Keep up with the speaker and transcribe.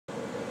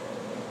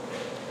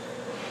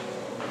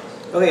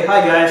Okay,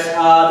 hi guys.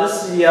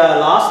 This is the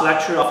last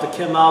lecture of the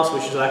KIMMOS,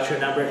 which is lecture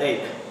number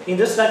 8. In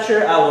this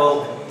lecture, I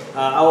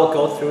will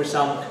go through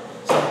some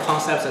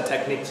concepts and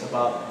techniques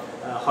about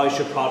how you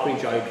should properly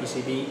draw your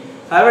PCB.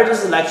 However,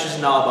 this lecture is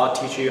not about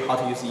teaching you how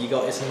to use the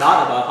Eagle. It's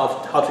not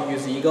about how to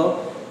use the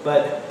Eagle,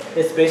 but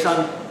it's based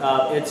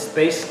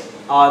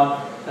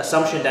on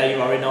assumption that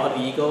you already know how to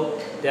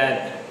Eagle.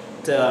 Then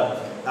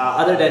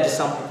other than just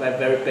some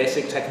very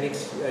basic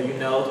techniques,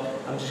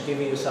 I'm just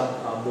giving you some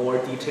more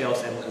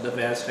details and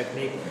advanced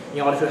technique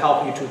in order to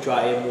help you to draw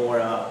a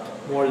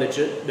more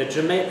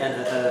legitimate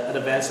and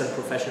advanced and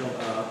professional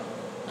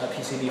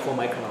PCB for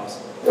Micronauts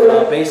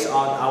based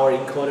on our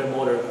encoder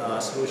motor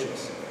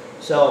solutions.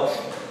 So,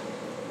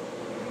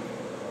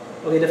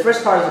 okay, the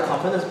first part is the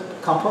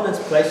components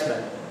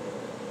placement.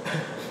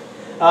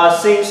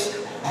 Since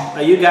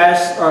you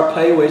guys are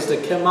playing with the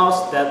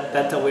KIMMOS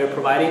that we're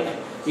providing,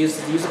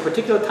 use a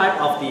particular type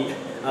of the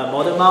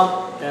motor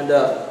mount and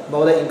the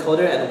motor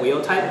encoder and wheel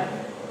type.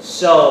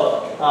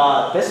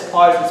 So this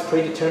part is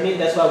predetermined.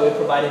 That's why we're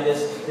providing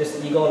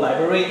this Eagle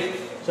library.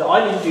 So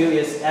all you need to do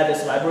is add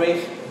this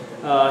library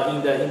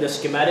in the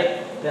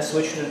schematic. Then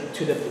switch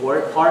to the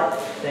board part.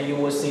 Then you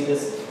will see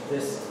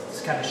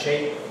this kind of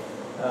shape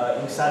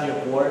inside your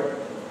board.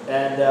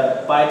 And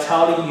by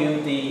telling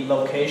you the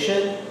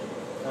location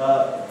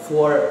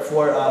for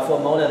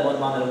motor and motor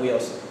mounted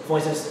wheels. For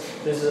instance,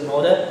 this is a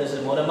motor, this is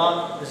a motor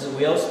mount, this is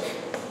wheels,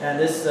 and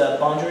this is a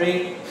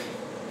boundary.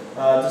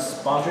 This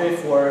is boundary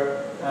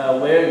for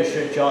where you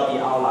should draw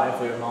the outline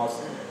for your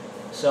mouse.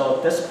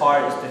 So this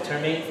part is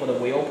determined for the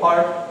wheel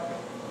part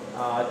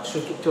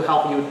to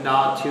help you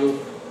not to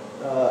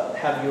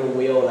have your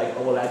wheel like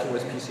overlapping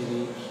with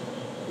PCB.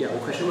 Yeah,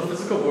 what question? The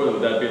physical board,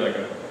 would that be like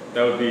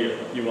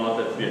you want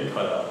that to be a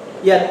cutout?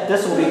 Yeah,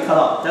 this will be cut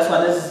off. That's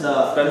why this is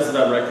the. This is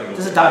that rectangle.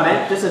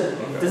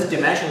 This is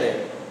dimension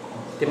layer.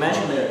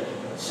 Dimension layer.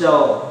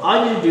 So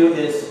all you need to do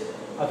is,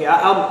 okay,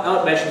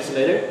 I'll mention this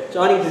later.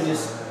 So all you need to do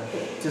is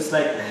just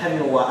like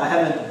having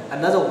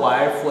another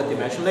wire for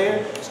dimension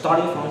layer,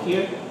 starting from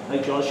here,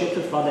 like draw a shape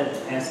to the front and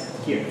ends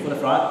here for the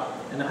front,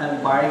 and then have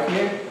a wire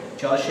here,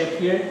 draw a shape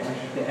here, and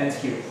the ends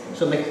here.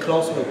 So make a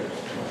closed loop.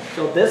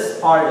 So this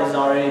part is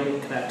already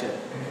connected.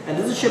 And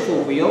this shape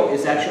for wheel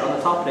is actually on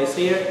the top place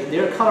layer.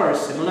 Their color is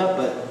similar,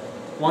 but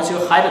once you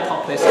hide the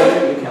top place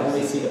layer, you can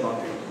only see the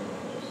boundary.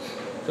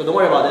 So don't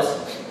worry about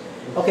this.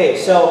 Okay,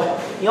 so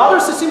in order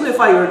to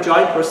simplify your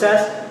drawing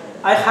process,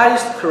 I highly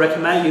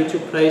recommend you to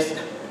place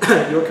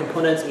your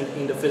components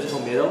in the physical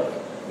middle,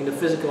 into the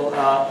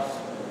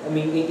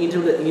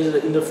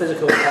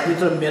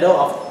middle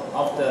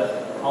of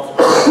the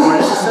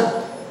coordinate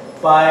system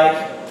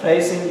by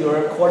placing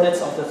your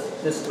coordinates of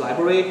this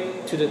library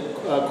to the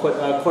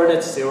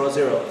coordinates 0,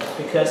 0.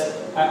 Because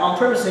I on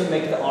purposely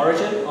make the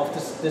origin of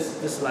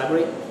this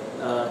library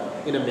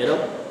in the middle,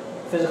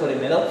 physically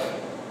middle.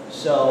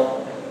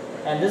 So.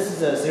 And this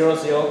is a 0,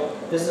 0.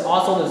 This is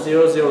also the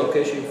 0, 0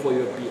 location for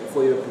your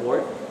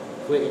board,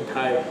 for your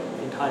entire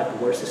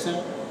board system.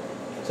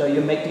 So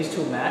you make these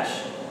two match.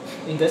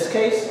 In this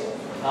case,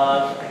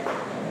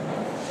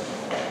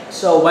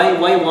 so when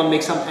you want to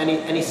make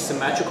any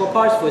symmetrical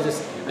parts, for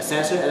instance, a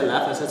sensor at the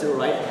left and a sensor at the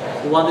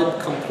right, you want it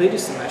completely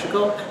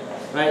symmetrical,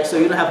 right? So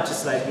you don't have to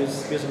just like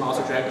use a mouse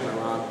or drag them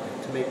around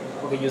to make.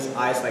 Okay, use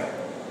eyes like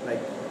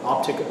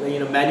optically,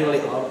 manually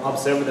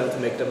observe them to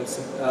make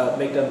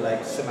them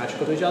like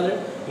symmetrical to each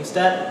other.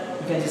 Instead,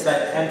 you can just like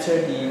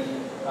enter the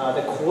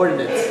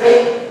coordinates,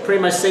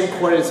 pretty much same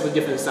coordinates with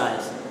different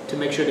signs to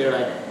make sure they're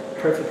like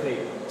perfectly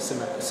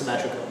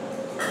symmetrical.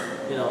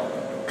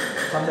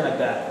 Something like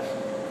that.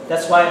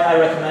 That's why I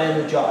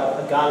recommend you draw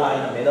a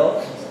guideline in the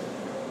middle.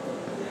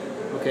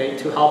 Okay,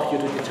 to help you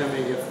to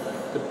determine if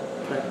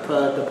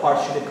the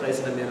part should be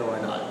placed in the middle or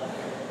not.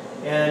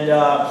 And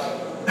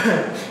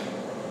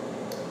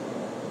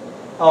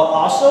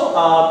also,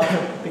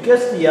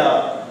 because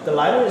the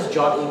library is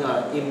drawn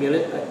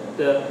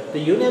the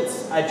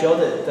units I draw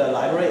the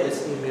library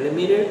is in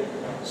millimeter.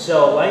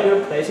 So when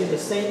you're placing the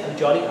same and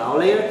drawing out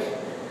layer,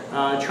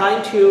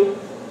 trying to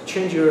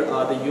change your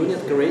the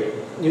unit grid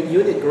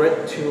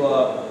to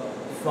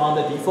from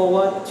the default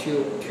one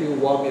to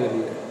 1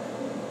 millimeter.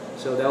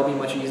 So that will be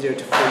much easier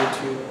for you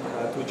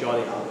to draw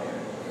the out layer.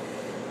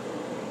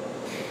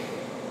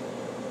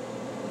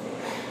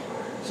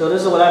 So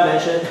this is what I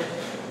mentioned.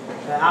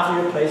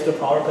 After you place the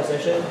proper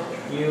position,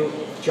 you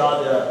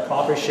draw the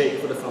proper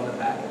shape for the front and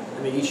back.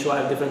 I mean, each one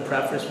have different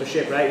preference for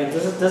shape, right?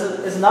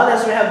 It's not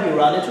necessarily have to be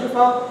rounded to the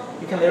front.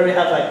 You can literally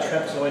have like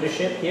trapezoidal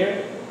shape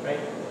here, right?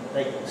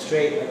 Like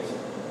straight, like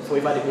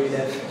 45 degrees,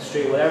 then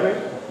straight, whatever,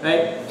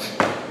 right?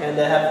 And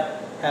then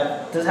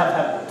doesn't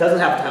have to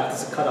have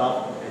this cut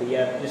off at the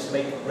end. Just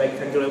make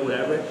rectangular,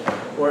 whatever,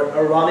 or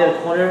around the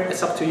corner.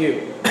 It's up to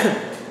you.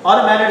 All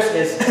that matters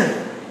is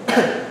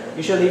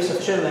you should leave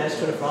sufficient length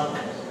to the front.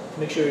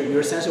 Make sure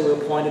your sensor will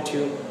point to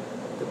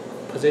the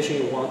position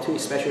you want to,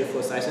 especially for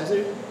a side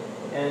sensor.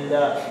 And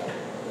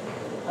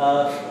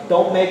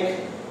don't make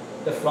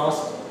the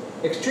fronts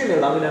extremely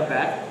longer than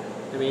back.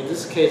 I mean, in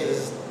this case,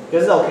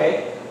 this is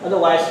okay.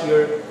 Otherwise,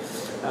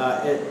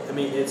 I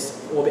mean,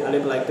 will be a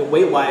little bit like the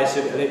weight-wise,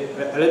 a little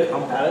bit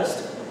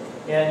unbalanced.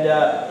 And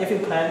if you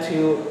plan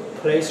to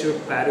place your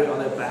battery on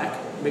the back,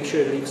 make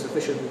sure it leaves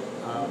sufficient.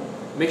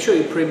 Make sure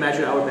you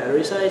pre-measure our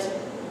battery size,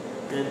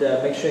 and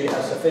make sure you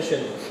have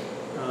sufficient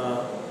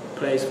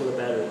place for the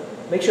battery.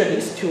 Make sure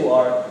these two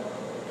are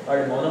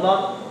the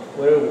monomount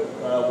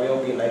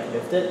will be like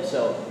lifted,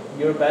 so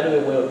your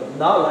battery will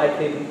not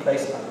likely be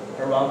placed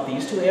around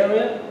these two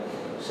areas.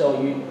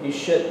 So you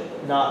should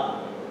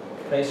not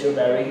place your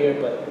battery here,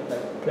 but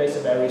like place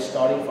the battery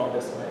starting from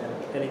this line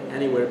and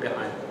anywhere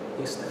behind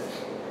instead.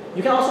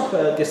 You can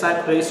also decide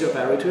to place your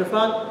battery to the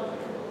front,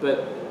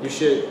 but you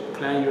should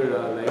plan your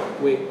like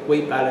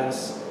weight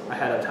balance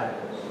ahead of time.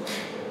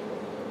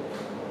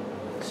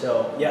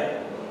 So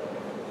yeah.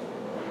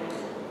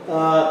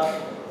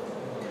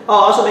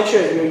 Also make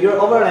sure your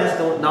overall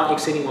lens not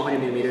exceeding 100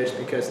 millimeters,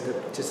 because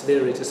just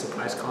literally just the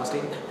price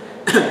costing.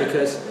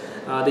 Because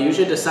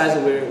usually the size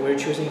that we're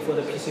choosing for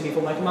the PCB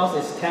for micro mouse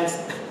is 10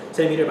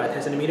 centimeter by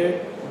 10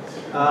 centimeter.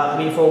 I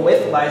mean, for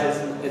width wise,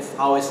 it's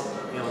always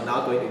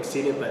not going to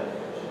exceed it, but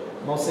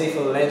mostly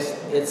for the lens,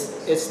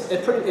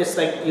 it's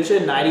like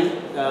usually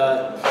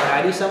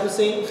 90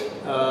 something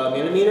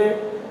millimeter.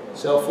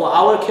 So for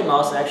our kit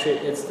mouse, actually,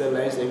 the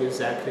lens is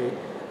exactly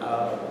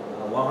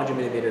 100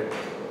 millimeter,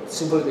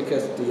 simply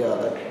because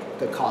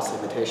the cost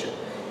limitation.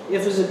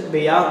 If it's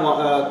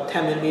beyond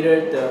 10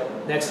 millimeter, the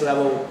next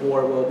level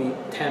board will be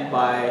 10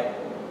 by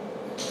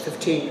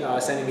 15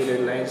 centimeter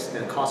lens,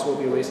 and cost will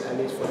be raised at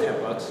least for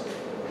 $10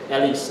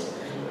 at least.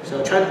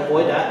 So try to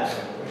avoid that.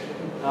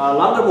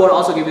 Longer board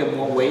also give you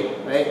more weight,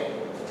 right?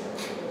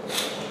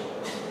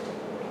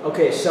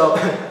 Okay, so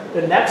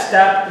the next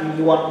step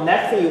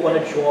next thing you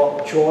want to draw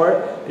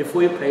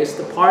before you place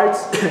the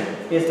parts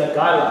is the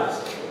guidelines.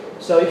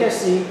 So you can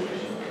see,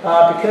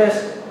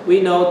 because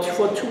we know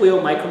for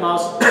two-wheel micro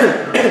mouse,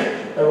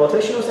 the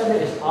rotational center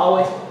is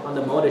always on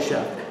the motor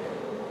shaft.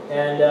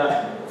 And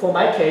for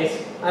my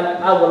case,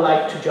 I would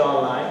like to draw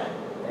a line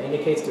that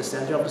indicates the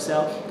center of the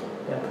cell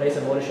and place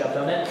a motor shaft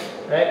on it,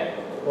 right?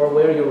 Or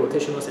where your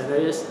rotational center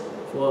is.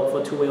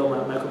 For two-wheel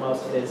micro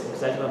mouse, it is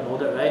exactly on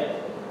motor, right?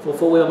 For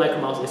four-wheel micro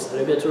mouse, it's a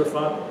little bit to the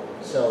front.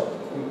 So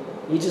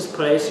you just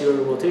place your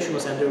rotational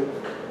center,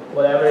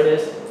 whatever it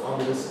is, on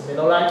this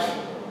middle line,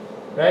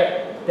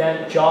 right?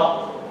 Then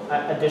draw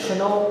an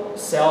additional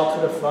cell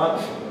to the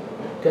front,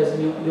 because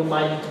you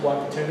might need to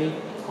want to determine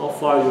how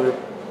far your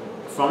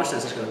front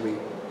sensor is going to be.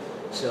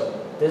 So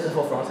this is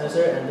for front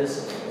sensor, and this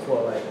is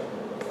for like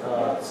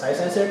side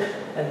sensor,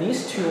 and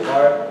these two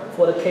are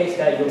for the case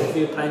that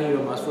you're planning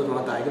your mouse for the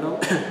wrong diagonal.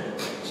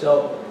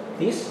 So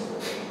these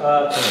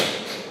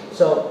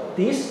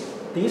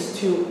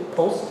two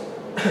posts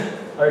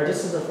are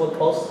this is the foot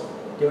post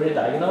during the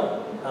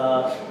diagonal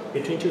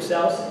between two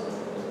cells,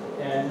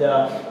 and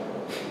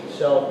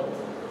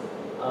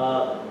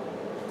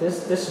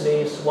this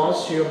means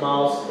once your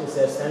mouse is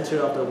the center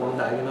of the one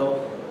diagonal,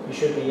 you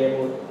should be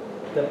able,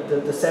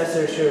 the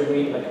sensor should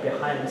read like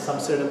behind some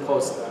certain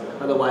post.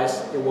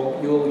 Otherwise, you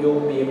won't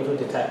be able to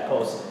detect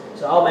posts.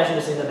 So I'll mention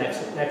this in the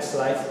next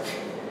slides.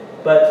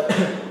 But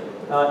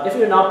if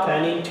you're not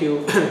planning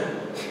to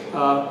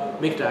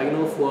make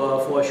diagonal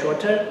for a short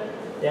term,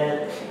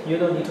 then you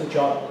don't need to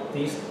draw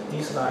these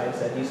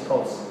lines and these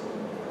posts.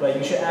 But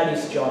you should at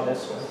least draw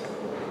this one,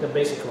 the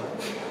basic one.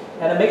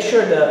 And make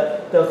sure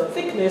the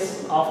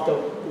thickness of the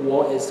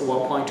wall is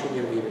 1.2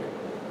 millimeter,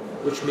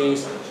 which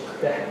means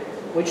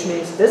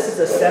this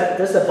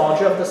is the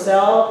boundary of the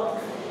cell,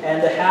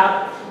 and the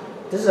half.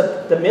 This is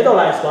the middle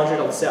line is boundary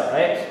of the cell,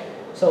 right?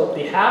 So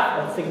the half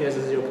of the thickness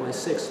is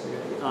 0.6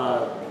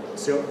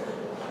 millimeter.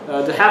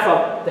 The half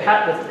of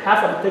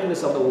the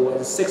thickness of the wall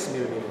is 6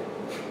 millimeter.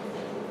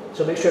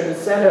 So make sure the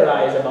center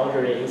line is a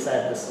boundary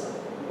inside this line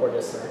or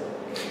this line.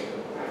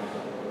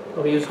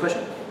 Okay, use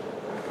question.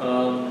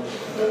 Oh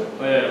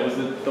yeah, was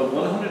it the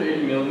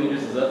 180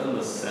 millimeters? Is that from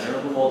the center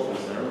of the wall to the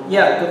center of the wall?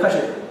 Yeah, good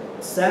question.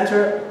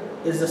 Center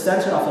is the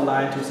center of the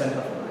line to center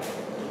of the line.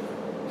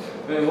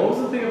 And what was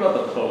the thing about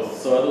the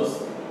posts? So are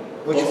those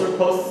closer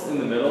posts in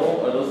the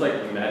middle? Are those like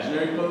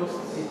imaginary posts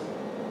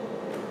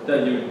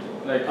that you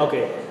like?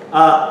 Okay.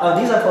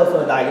 These are posts for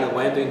the diagonal.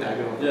 When you're doing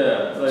diagonal.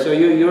 Yeah. Like, so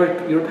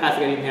your path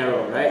getting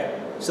narrow, right?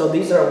 So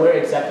these are where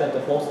exactly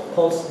the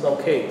post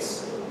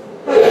locates.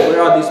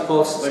 Where are these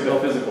posts? Like the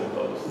physical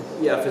posts.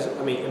 Yeah,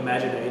 I mean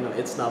imaginary.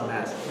 It's not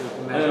math.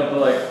 I know,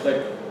 but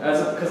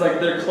because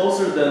they're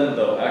closer than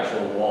the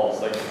actual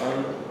walls. Like.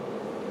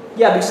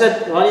 Yeah, because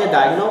running a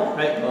diagonal,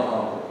 right?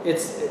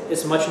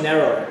 It's much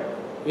narrower.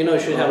 You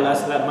should have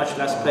much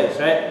less place,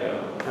 right?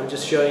 Yeah. I'm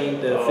just showing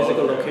the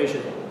physical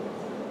location.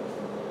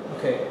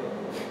 Okay.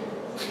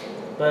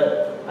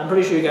 But I'm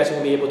pretty sure you guys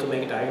won't be able to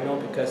make a diagonal,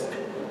 because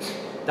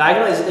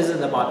diagonal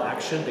isn't about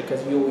action,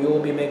 because you will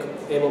be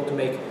able to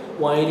make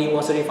 180,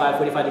 135,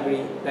 45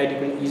 degree, 90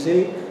 degree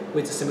easily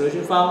with the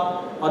simulation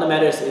file. All that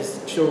matters is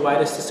to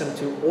write a system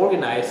to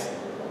organize,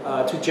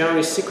 to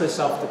generate sequence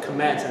of the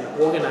commands and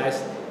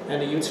organize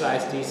and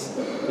utilize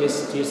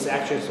these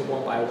actions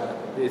one by one.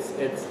 It's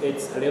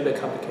a little bit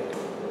complicated.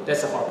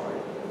 That's the hard part.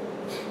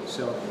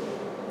 So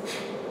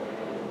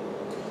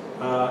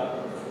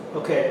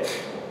Okay.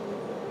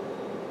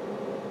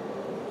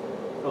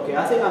 Okay,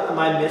 I think I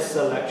might miss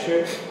a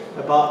lecture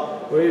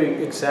about where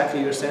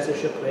exactly your sensor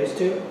should place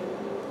to.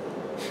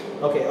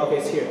 Okay,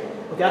 it's here.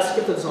 Okay, I'll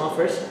skip to this one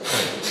first.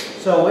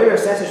 So where your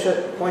sensor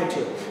should point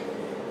to.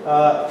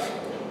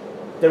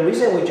 The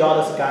reason we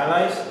draw these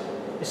guidelines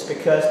is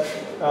because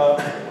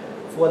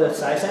for the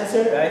size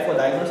sensor, right, for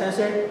diagonal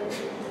sensor,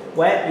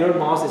 when your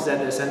mouse is at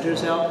the center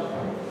cell,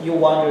 you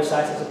want your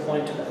size sensor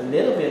point to a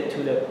little bit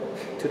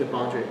to the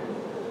boundary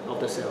of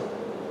the cell.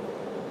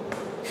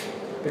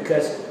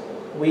 Because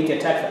we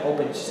detect the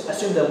opening.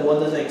 Assume that wall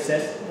doesn't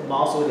exist, the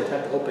mouse will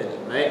detect the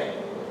opening, right?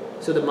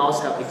 So the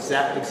mouse have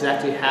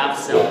exactly half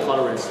cell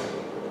tolerance,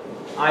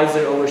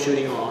 either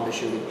overshooting or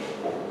undershooting.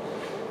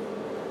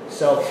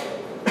 So,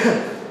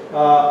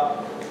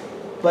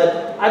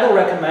 but I don't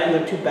recommend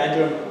you to bend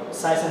your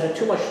size sensor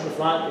too much to the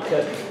front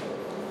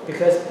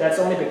because that's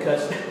only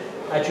because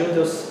I drew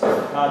those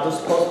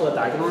posts for the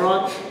diagonal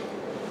rod.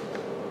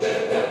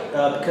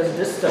 Because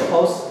this is the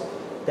post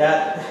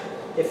that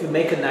if you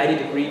make a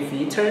 90-degree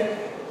V-turn,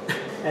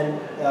 and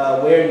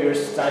where your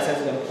size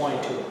sensor is going to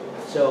point to.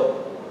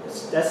 So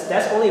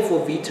that's only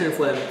for V-turn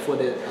for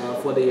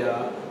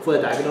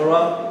the diagonal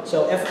rod.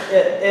 So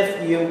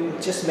if you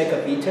just make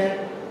a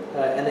V-turn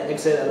and then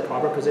exit at the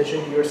proper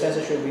position, your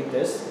sensor should read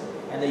this,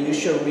 and then you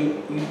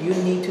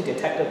need to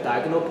detect the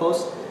diagonal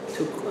post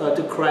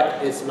to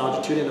correct its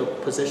longitudinal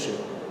position.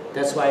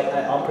 That's why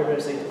I on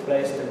purpose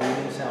placed the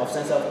reading of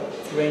sense of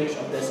range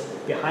of this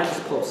behind this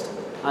post.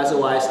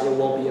 Otherwise, it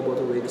won't be able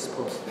to read this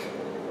post.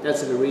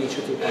 That's the really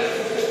tricky part.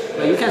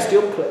 But you can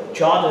still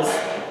draw this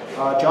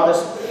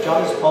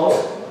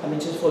post. I mean,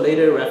 just for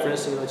later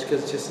reference,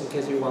 just in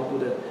case you want to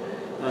do the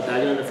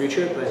diagonal in the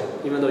future. But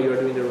even though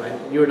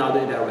you're not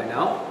doing that right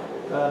now.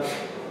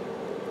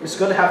 It's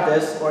good to have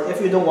this. Or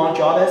if you don't want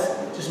to draw this,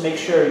 just make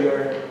sure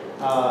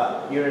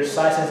your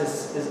size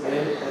sense is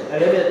a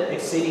little bit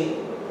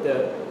exceeding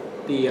the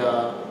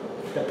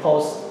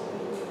post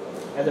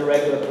at the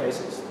regular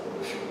places.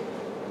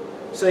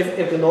 So if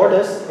you ignore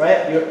this,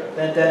 right,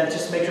 then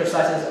just make sure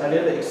size sense is a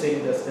little bit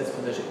exceeding this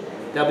position.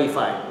 That'll be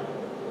fine.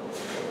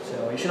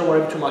 So you shouldn't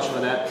worry too much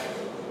about that.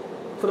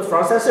 For the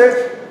front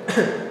sensor,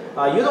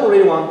 you don't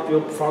really want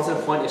your front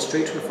sensor point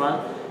straight to the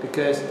front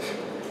because,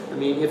 I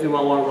mean, if you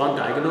want to run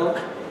diagonal,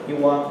 you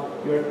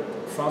want your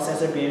front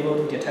sensor to be able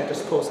to detect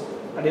this post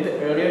a little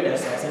bit earlier than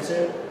side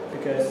sensor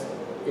because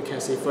it can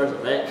see further,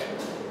 right?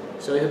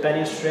 So if you're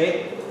bending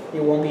straight,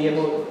 it won't be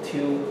able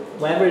to,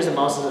 whenever the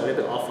mouse is a little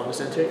bit off from the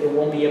center, it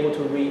won't be able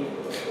to read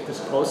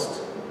this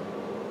post.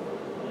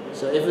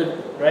 So if it,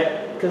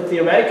 right, because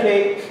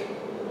theoretically,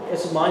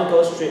 if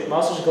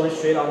mouse is going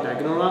straight on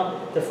diagonal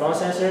run, the front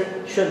sensor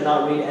should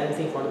not read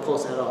anything from the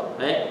post at all,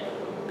 right?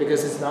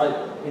 Because it's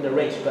not in the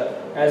range.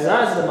 But as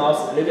long as the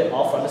mouse is a little bit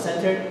off from the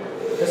center,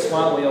 this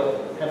one will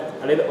have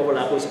a little bit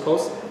overlap with the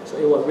post, so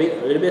it will read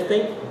a little bit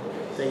thing.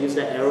 Then use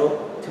that arrow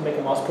to make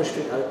the mouse push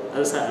to the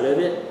other side a little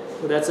bit.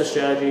 So that's a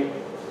strategy.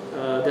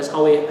 That's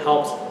how we can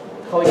help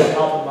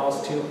the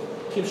mouse to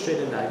keep straight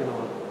and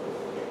diagonal.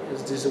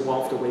 This is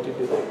one of the way to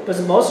do it. But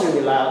mostly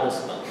rely on this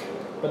one.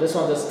 But this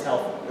one does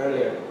help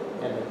earlier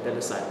than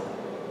the side.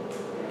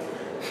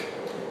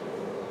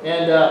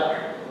 And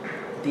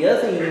the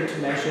other thing you need to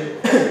mention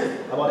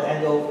about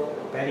angle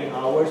bending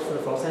outwards for the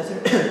front sensor,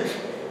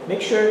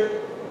 make sure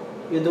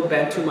you don't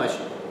bend too much.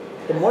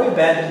 The more you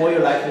bend, the more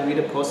you're likely to read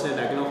the post and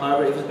diagonal.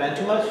 However, if you bend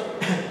too much,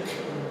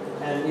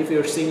 and if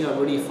you're seeing a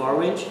really far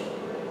range,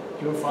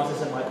 your front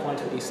sensor might point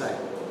to each side.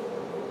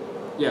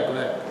 Yeah, go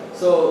ahead.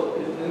 So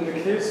in the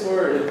case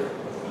where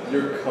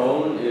your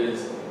cone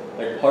is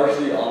like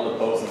partially on the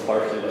post and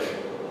partially like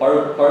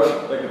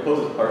like the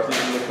post is partially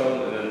in the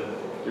cone and then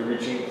you're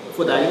reaching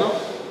for diagonal?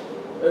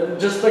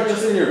 Just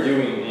in your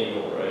viewing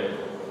angle, right?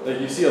 Like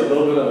you see a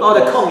little bit of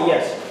the cone,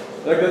 yes.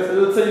 Like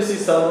let's say you see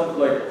some of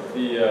like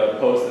the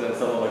post and then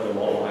some of like the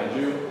wall behind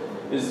you.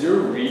 Is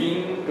your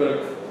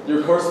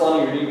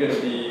corresponding reading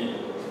gonna be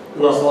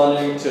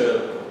corresponding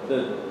to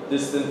the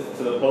distance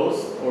to the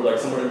post, or like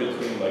somewhere in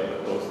between like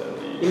the post and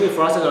the? You mean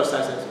front sensor or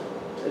side sensor?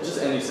 It's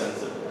just any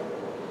sensor.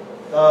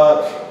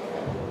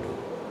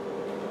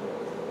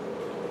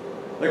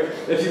 Like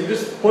if you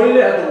just pointed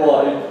it at the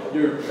wall,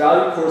 your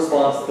value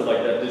corresponds to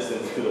like that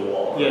distance to the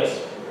wall. Right?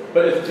 Yes.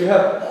 But if you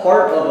have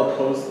part of a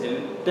post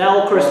in, that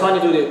will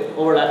correspond to the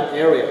overlapping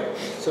area.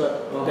 So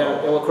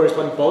that it will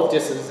correspond to both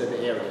distances in the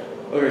area.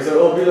 Okay, so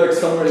it'll be like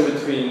somewhere in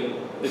between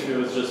if it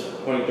was just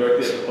pointing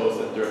directly at the post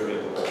and directly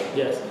at the wall.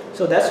 Yes.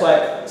 So that's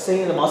why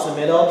seeing the mouse in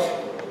the middle,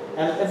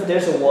 and if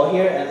there's a wall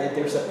here and if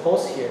there's a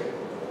post here,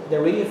 the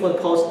reading for the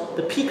post,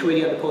 the peak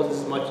reading of the post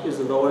is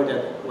lower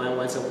than when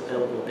it's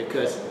available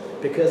because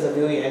the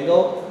viewing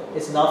angle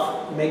is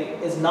not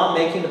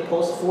making the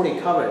post fully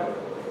covered.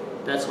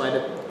 That's why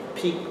the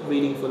peak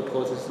reading for the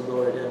post is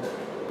lower than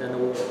the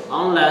wall.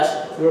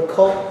 Unless your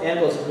cone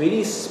angle is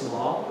really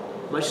small,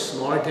 much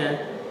smaller than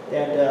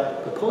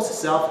the post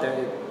itself,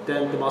 then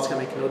the mouse can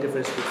make no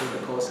difference between the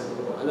post and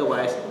the wall.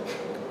 Otherwise,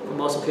 for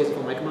most cases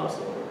for micro mouse,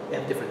 they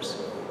have difference.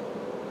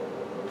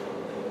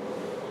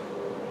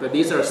 But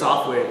these are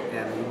software,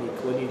 and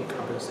we need to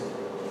compensate.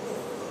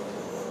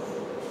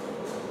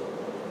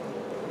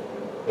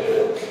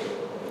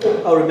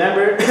 Oh,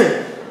 remember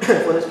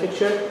for this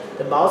picture,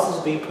 the mouse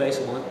is being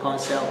placed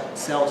 1.5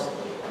 cells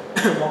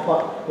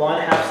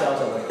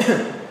away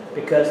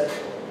because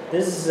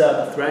this is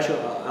the threshold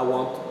I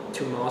want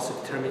to mouse to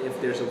determine if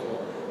there's a wall.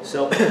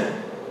 So,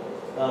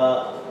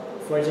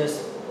 for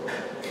instance,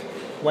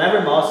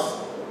 whenever mouse,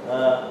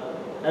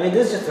 I mean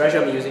this is the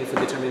threshold I'm using for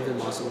determining if the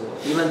mouse is a wall.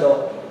 Even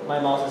though my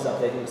mouse is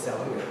updating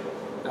cell here,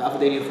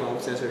 updating from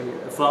sensor here,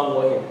 from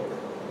wall here.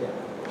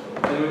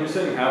 Yeah. And when you're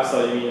saying half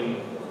cell, you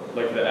mean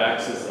like the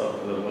axis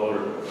of the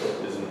motor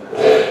isn't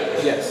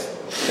half? Yes,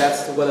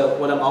 that's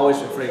what I'm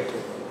always referring to.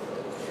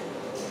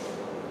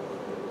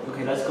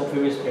 Okay, let's go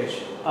previous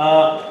page.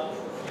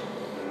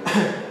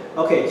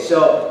 Okay,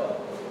 so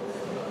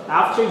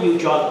after you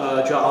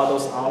draw all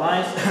those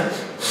outlines,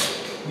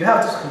 you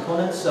have these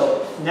components.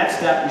 So next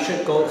step, you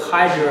should go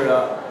hide your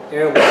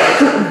air wires,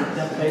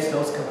 then place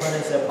those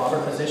components in a proper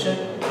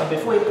position. But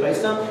before you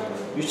place them,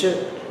 you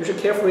should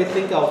carefully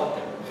think of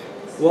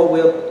what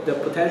will the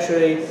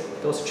potentially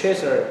those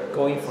chips are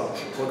going from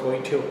or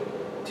going to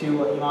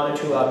in order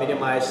to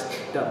minimize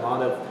the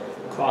amount of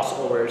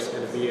crossovers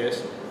and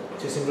vias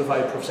to simplify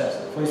the process.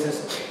 For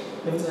instance,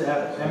 if the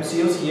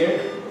MCUs here,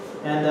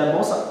 and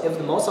if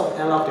most of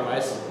analog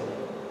device,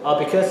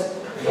 because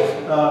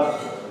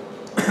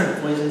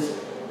for instance,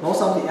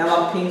 most of the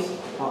analog pins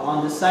are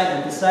on this side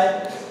and this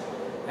side,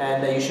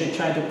 and you should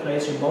try to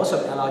place most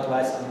of the analog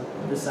device on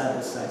this side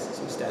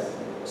instead.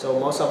 So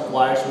most of the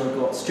wires will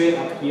go straight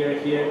up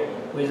here,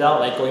 without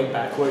like going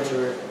backwards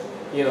or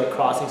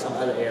crossing some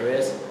other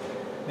areas.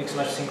 Makes it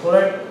much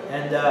simpler,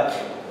 and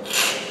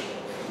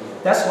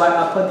that's why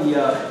I put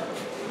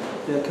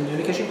the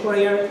communication port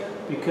here,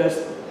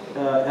 because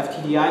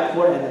FTDI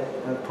port and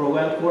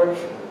program port,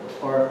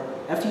 or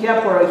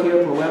FTDI port are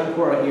here, program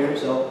port are here,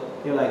 so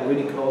they're like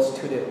really close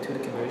to the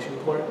communication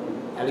port,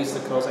 at least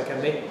the close I can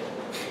make.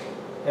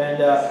 And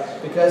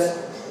because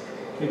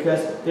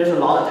there's a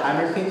lot of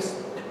timer pins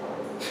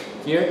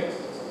here,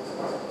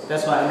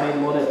 that's why I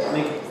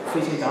make it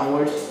facing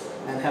downwards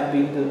and have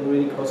been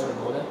really close to the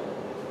modem.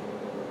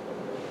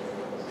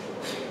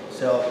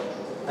 So,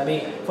 I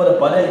mean, for the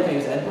button you can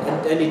use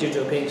any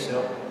digital pin,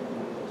 so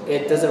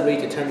it doesn't really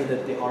determine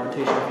the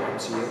orientation of your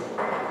MCU.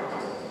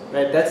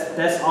 Right?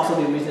 That's also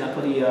the reason I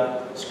put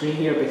the screen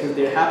here, because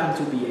there happens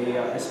to be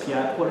a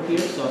SPI port here,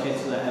 so I can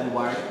just have the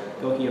wire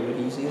go here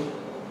really easily.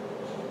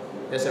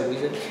 That's the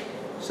reason.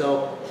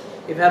 So,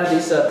 if you have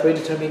these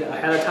predetermined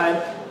ahead of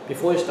time,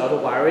 before you start the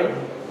wiring,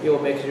 it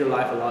will make your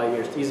life a lot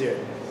easier.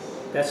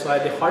 That's why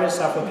the hardest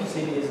stuff for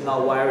PCB is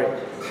not wiring,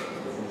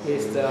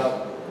 it's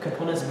the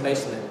components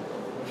placement.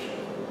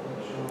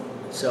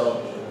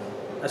 So,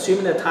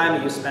 assuming the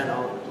time you spend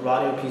on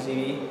routing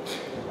PCB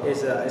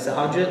is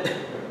 100,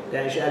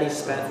 then you should at least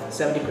spend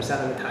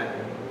 70% of the time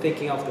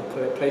thinking of the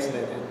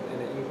placement and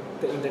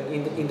the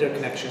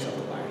interconnections of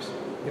the wires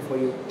before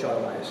you draw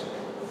the wires.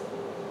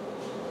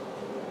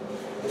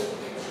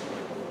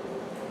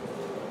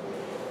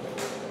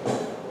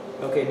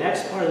 Okay,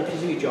 next part of the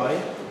PCB drawing.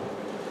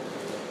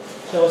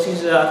 So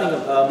since I think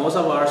most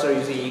of ours are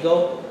using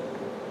Eagle,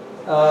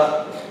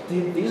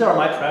 these are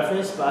my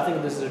preference, but I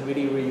think this is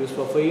really, really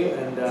useful for you.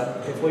 And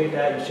before you do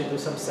that, you should do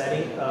some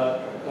setting,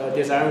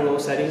 design rule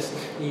settings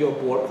in your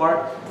board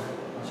part.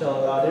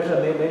 So there's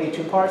mainly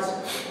two parts.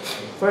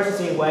 First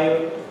thing,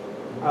 when you,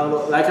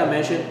 like I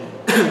mentioned,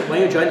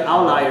 when you join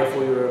outlier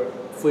for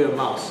your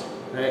mouse,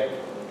 right?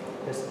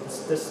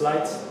 This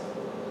slides.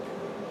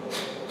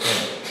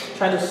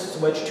 Try to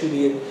switch to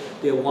the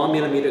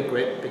 1mm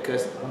grid,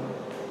 because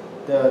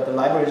the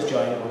library is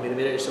joining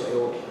 1mm, so it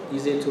will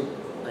easy to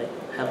like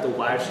have the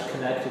wires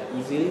connected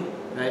easily,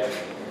 right?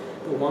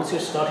 But once you're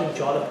starting to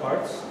draw the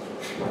parts,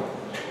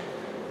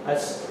 I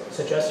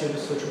suggest you to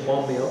switch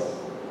 1mm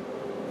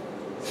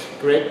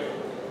grid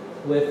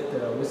with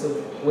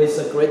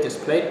a grid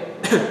display,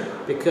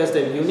 because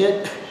the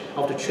unit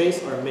of the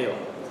trace are mil,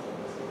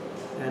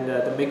 and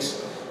that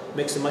makes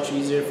it much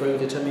easier for you to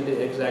determine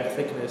the exact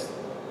thickness.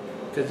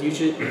 Because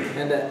usually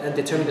and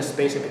determine the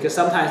spacing, because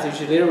sometimes you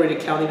should literally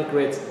count in the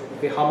grids.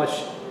 Okay, how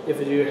much, if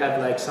you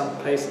have like some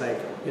place like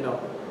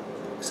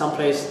some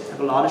place have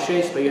a lot of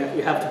trace, but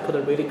you have to put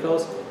it really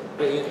close,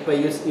 but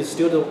you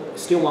still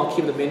want to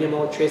keep the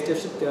minimal trace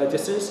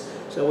distance.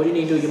 So what you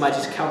need to do, you might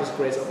just count these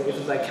grids. Okay, if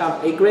it's like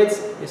count 8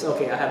 grids, it's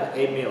okay. I have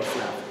 8 mils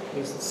left.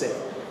 It's safe.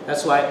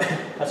 That's why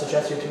I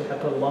suggest you to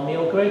put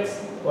 1mm grids,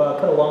 or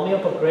put a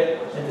 1mm per grid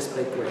and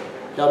display grid.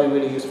 That'll be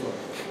really useful.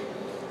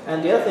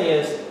 And the other thing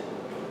is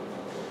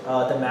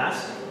the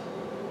mask.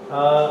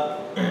 For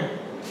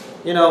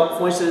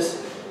instance,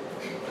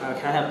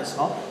 can I have this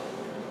on?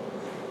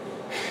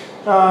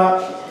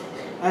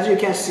 As you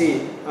can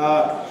see,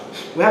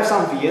 we have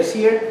some vias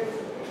here.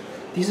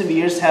 These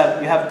vias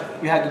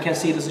you can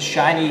see this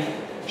shiny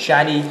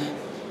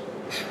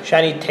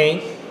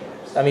tin.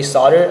 I mean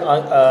solder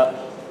on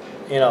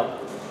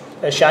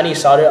a shiny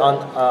solder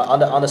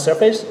on the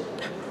surface.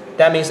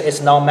 That means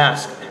it's not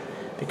masked,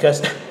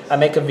 because I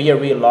make a via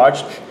really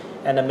large,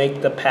 and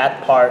make the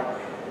pad part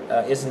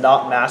is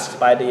not masked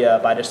by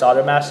the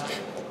solder mask.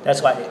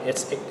 That's why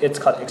it's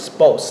called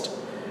exposed.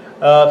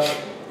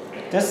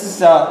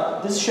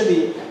 This should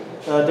be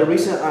the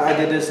reason I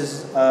did this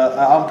is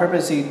on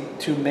purpose to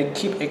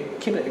keep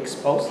it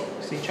exposed.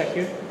 See, check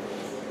here,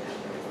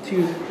 to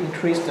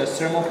increase the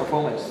thermal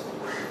performance.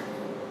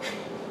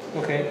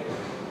 Okay.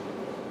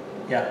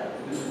 Yeah.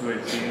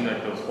 Wait, so you mean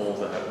like those holes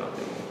that have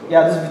nothing?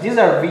 Yeah, these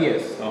are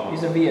vias. Uh-huh.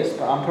 These are vias,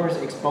 but on purpose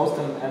expose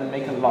them and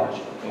make them large.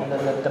 And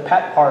then the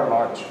pad part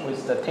large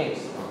with the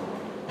tints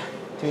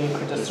to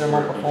increase the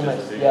thermal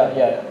performance.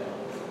 Yeah.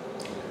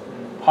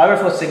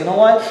 However, for signal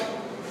wise,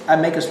 I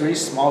make a really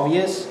small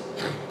vias.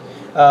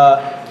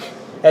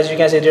 As you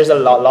can see, there's a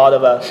lot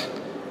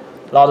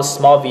of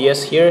small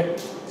vias here.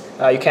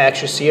 You can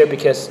actually see it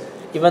because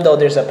even though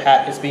there's a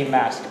pad, it's being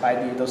masked by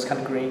those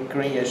kind of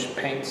greenish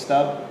paint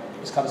stuff.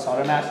 It's called a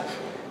solder mask,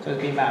 so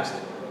it's being masked.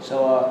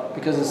 So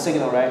because it's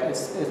signal, right?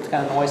 It's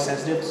kind of noise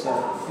sensitive, so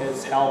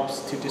it helps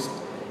to just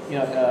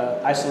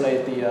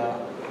isolate the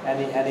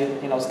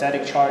any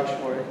static charge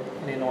or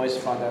any noise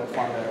from the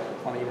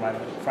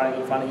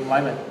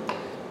environment.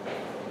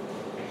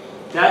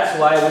 That's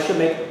why we should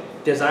make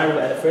design rule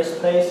at the first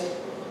place.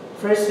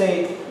 First,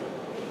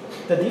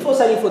 the default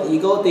setting for the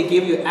Eagle, they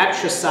give you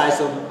extra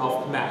size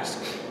of mask.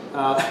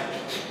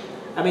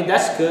 I mean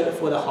that's good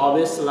for the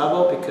hobbyist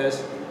level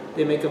because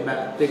they make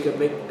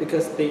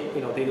because they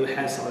do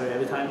hand solder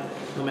every time,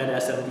 no matter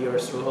SMD or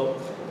through hole.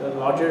 The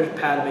larger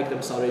pad make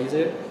them solder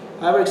easier.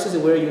 However, since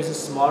we're using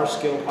smaller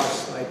scale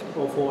parts like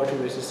 042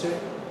 resistor,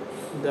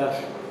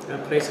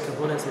 and place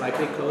components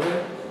likely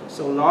closer.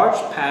 So large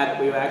pad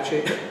will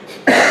actually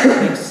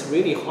makes it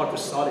really hard to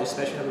solder,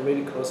 especially on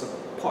really close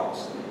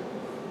parts.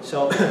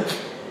 So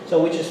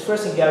we just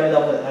first get rid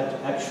of the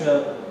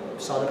extra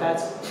solder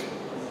pads.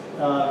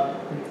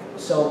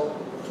 So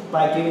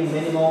by giving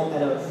minimal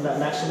and a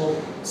maximal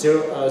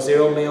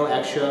 0 mil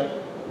extra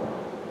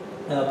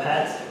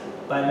pads,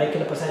 by making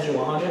the percentage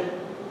 100,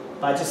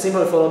 by just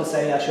simply follow the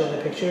setting I showed in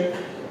the picture.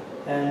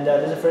 And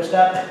this is the first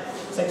step.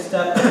 Second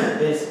step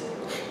is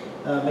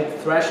make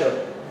threshold.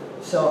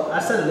 So I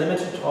set the limit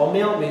to 12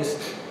 mil, means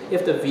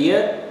if the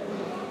via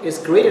is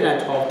greater than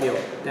 12 mil,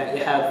 then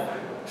you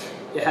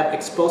have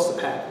exposed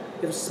the pad.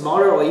 If it's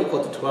smaller or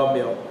equal to 12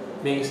 mil,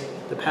 means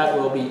the pad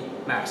will be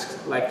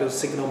masked, like those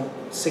signal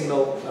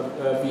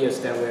vias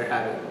that we're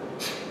having.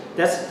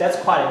 That's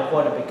quite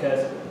important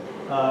because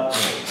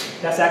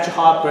that's actually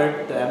how I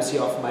burned the MC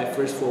off my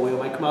first 4-wheel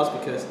mic mouse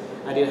because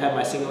I didn't have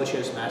my single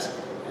chairs mask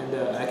and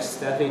I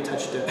accidentally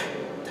touched the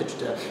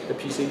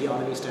PCB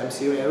underneath the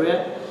MCU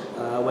area.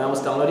 When I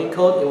was downloading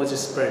code, it was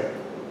just burned.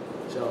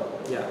 So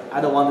yeah, I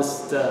don't want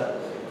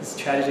this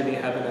tragedy to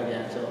happen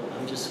again. So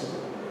I'm just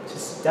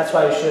that's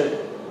why you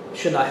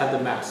should not have the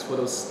mask for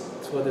this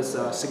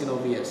signal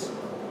vias.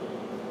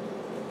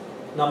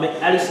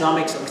 At least not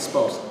make it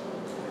exposed.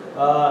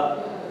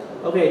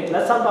 Okay,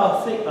 let's talk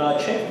about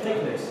chip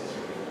thickness.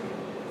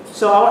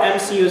 So our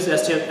MCU is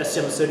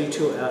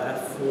STM32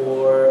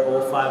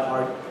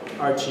 F405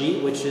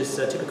 RG, which is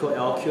a typical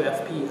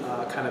LQFP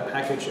kind of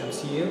package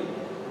MCU.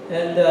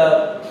 And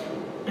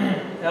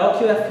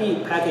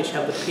LQFP package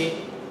have the pin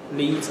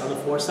leads on the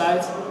 4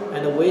 sides,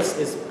 and the width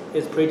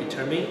is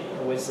predetermined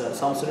with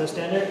some certain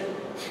standard.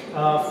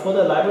 For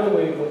the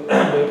library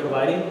we're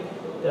providing,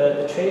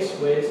 the trace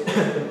width,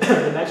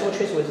 the maximum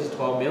trace width is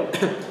 12 mil,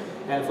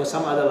 and for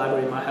some other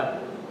library might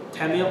have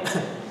 10 mil.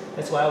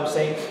 That's why I was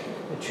saying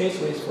the trace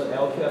width for the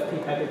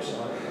LQFP package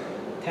are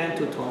 10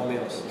 to 12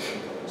 mils.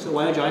 So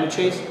when you join the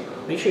trace,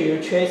 make sure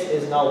your trace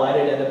is not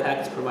wider than the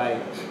package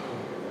provided.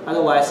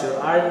 Otherwise, you're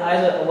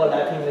either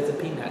overlapping with the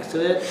pin next to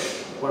it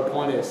or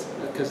pointers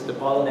because the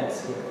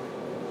bottleneck's here.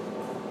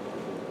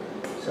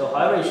 So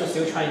however, you should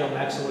still try your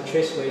maximum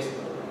trace width,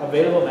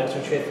 available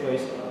maximum trace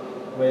width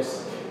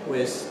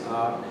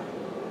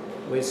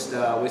with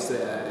the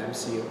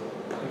MCU,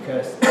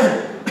 because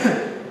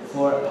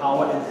for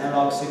power and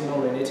analog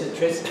signal related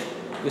trace,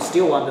 you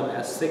still want them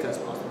as thick as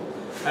possible.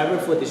 However,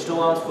 for digital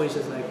ones, for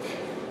instance,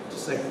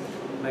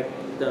 like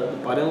the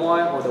button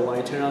one or the one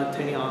you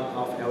turning on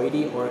off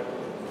LED, or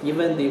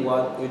even the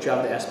one you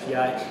drop the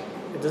SPI,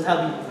 it doesn't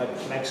have like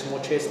maximal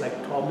trace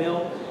like 12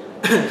 mil.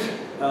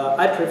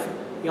 I prefer.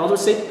 You also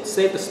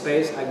save the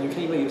space. You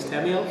can even use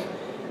 10 mil.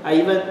 I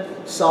even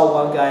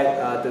saw one guy,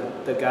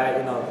 the guy,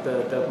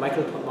 the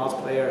micro mouse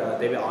player,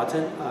 David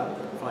Otten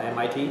from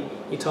MIT.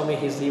 He told me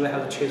he's even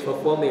have to trace for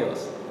 4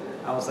 mils.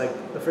 I was like,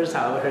 the first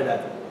time I ever heard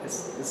that,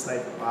 it's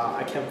like, wow,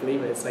 I can't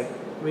believe it. It's like,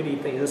 really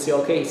think, is it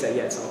still okay? He said,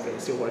 yeah, it's okay,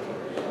 it's still working.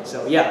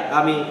 So yeah,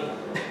 I mean,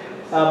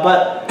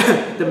 but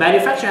the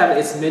manufacturer have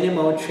its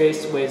minimal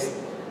trace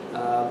width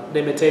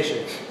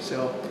limitation.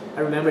 So I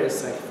remember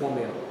it's like 4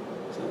 mil.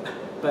 So,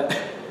 but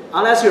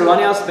unless you're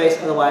running out of space,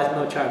 otherwise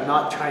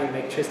not trying to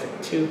make trace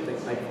like 2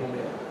 things like 4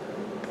 mil.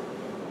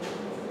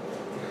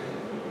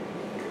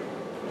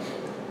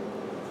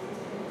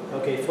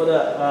 Okay, for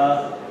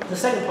the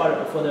second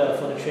part for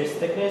the trace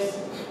thickness,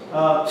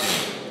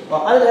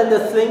 well, other than the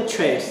thin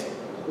trace,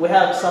 we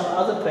have some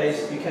other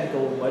place you can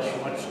go much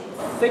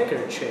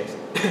thicker chase.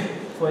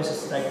 For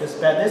instance, like this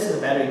is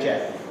a battery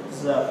jack.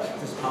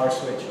 This power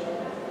switch.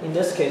 In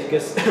this case,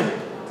 because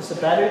this is a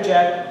battery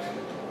jack,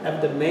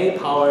 have the main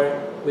power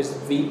with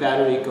V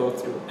battery go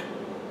through,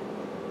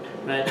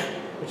 right?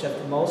 Which have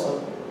the most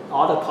of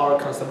all the power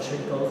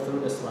consumption go through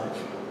this line.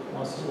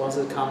 Once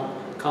it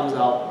comes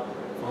out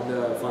from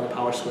the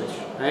power switch,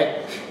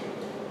 right?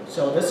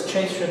 So this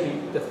chase should be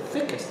the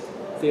thickest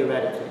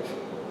theoretically,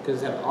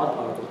 because it have all the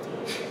power go through.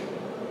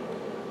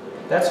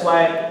 That's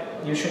why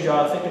you should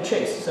draw a thicker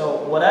chase.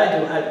 So what I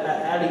do, I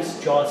at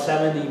least draw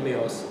 70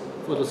 mils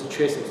for those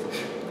chases,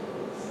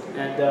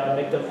 and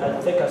make them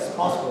as thick as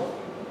possible.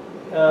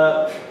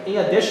 In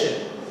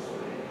addition,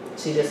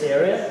 see this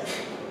area?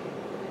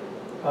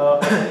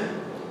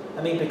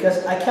 I mean,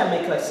 because I can't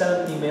make like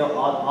 70 mil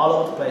all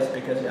over the place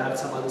because you have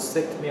some other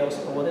thick mils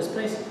over this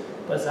place,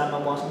 but I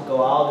want to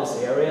go out this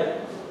area.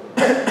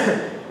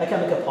 I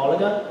can make a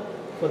polygon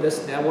for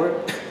this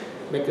network,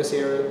 make this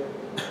area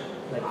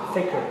like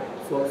thicker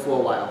for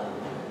a while.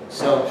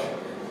 So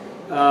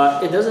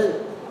it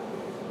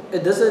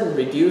doesn't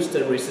reduce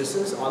the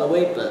resistance all the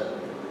way, but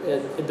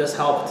it does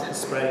help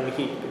spreading the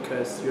heat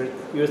because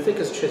your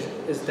thickest chip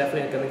is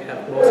definitely going to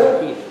have most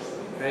of the heat,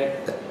 right?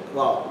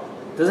 Well,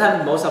 it doesn't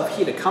have most of the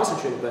heat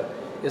concentrated, but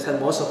it has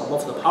most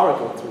of the power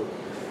go through.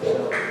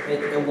 So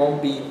it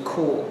won't be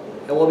cool.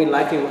 It won't be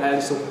likely to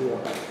have so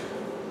warm.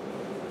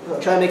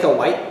 Try to make it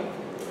white.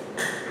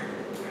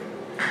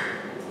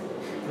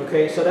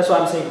 Okay, so that's why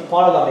I'm saying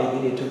polygon may be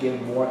needed to give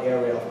more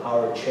area of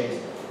power chase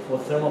for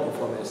thermal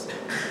performance.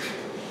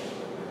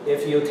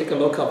 If you take a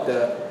look at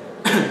the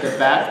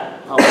back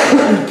of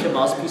the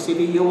mouse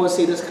PCB, you will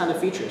see this kind of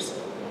features.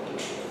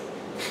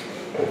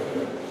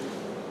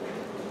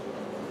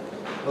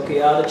 Okay,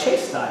 the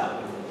chase style.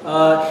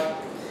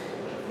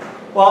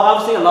 Well,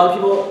 obviously a lot of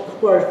people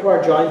who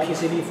are drawing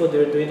PCB for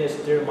doing this,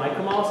 they're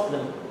micro mouse,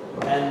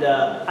 and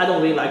I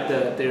don't really like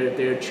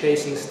their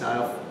chasing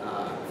style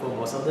for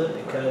most of them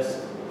because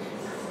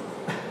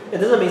it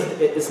doesn't mean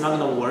it's not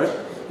gonna work.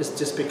 It's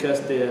just because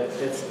their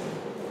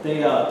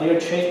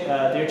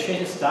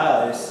chasing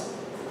style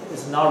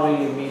is not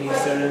really meeting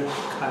certain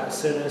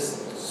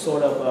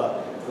sort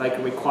of like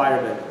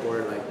requirement,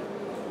 or like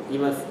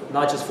even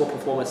not just for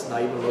performance,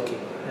 not even looking.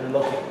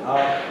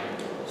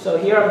 So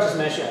here I'm just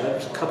mentioning a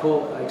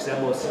couple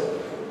examples,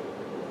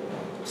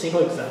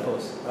 simple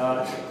examples.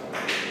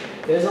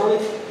 There's only,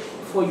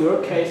 for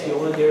your case, the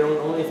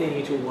only thing you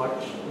need to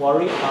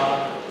worry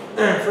about.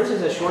 First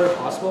is as short as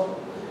possible.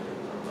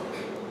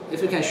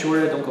 If you can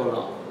shorter, don't go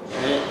long.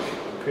 Right?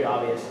 Pretty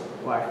obvious.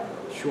 Why?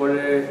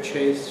 Shorter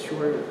chase,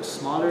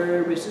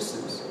 smaller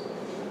resistance,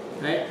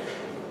 right?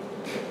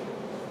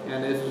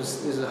 And if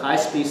it's a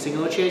high-speed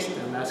signal chase,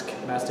 then that's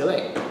mass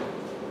delay.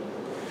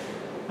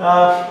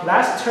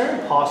 Last turn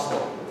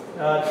possible.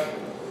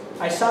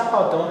 I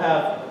somehow don't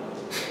have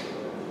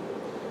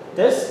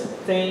this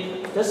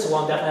thing. This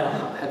one definitely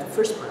had the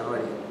first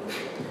priority.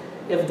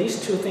 If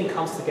these two things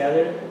comes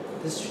together,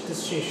 this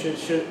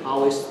should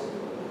always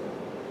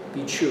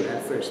be true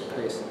at first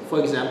place. For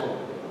example,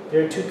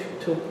 there are two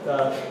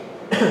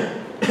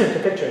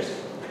pictures.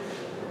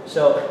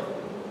 So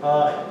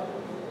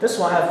this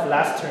one has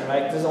last turn,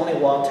 right? This is only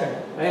one turn,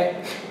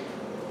 right?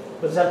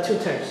 But this has two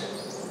turns,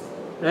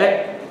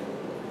 right?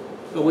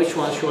 But which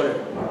one's shorter?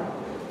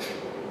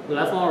 The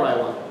left one or right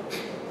one?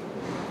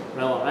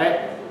 Right one,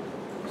 right?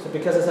 So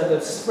because it's like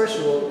the first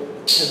rule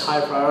has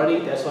higher priority,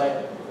 that's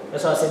why I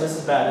say this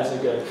is bad, this is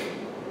good.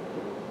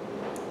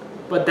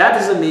 But that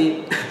doesn't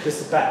mean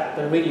this is bad,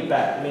 but really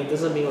bad. I mean, it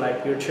doesn't mean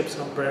like your chip's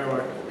gonna burn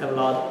or have a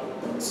lot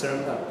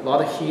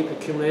of heat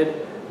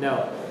accumulated.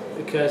 No,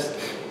 because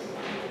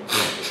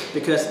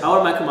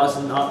our micro mouse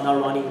is not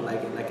running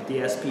like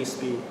DSP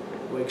speed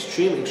or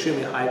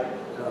extremely high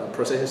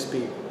processing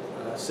speed.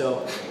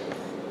 So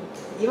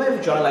even if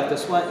you draw like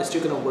this one, it's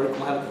still gonna work.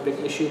 Won't have a big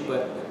issue,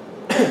 but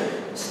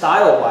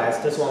style-wise,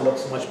 this one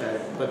looks much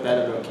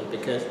better looking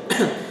because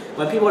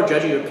when people are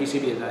judging your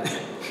PCB design,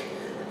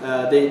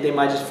 they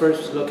might just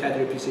first look at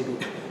your PCB.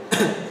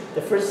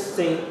 The first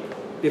thing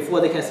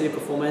before they can see the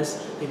performance,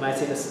 they might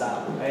see the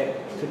style, right?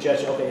 To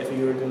judge, okay, if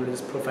you're doing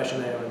this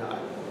professionally or not.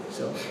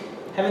 So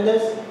having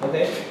this,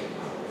 okay.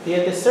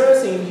 The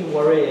third thing you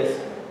worry is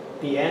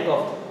the angle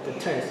of the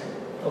turns.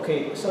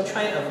 Okay, so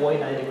try and avoid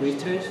 90 degree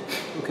turns,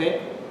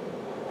 okay?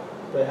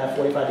 But have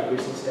 45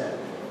 degrees instead.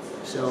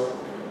 So,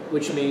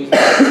 which means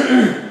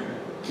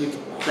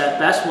that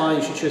best one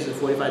you should choose is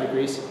 45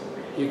 degrees.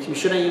 You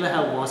shouldn't even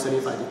have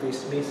 175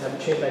 degrees. It means have a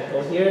shape like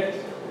go here,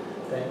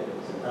 then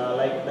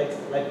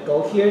like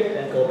go here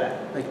and go back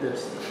like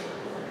this.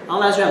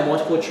 Unless you have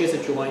multiple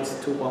chaser joints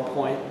to one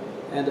point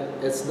and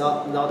it's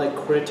not a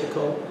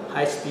critical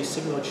high-speed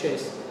signal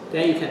chase,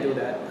 then you can do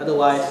that.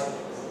 Otherwise,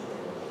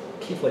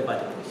 keep 45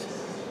 degrees.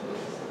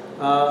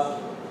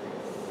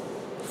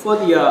 For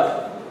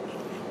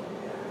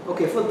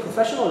the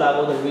professional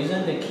level, the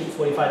reason they keep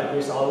 45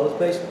 degrees all over the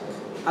place,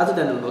 other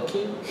than the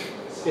looking,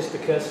 is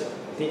because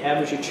the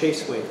average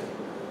chase weight.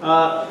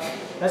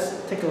 Let's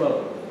take a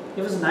look.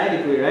 If it's 90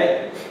 degree,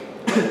 right?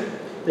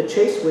 the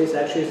chase width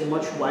actually is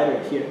much wider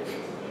here,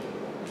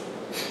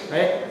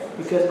 right?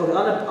 Because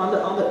on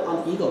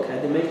the Eagle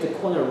CAD they make the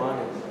corner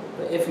rounded,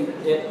 but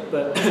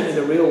but in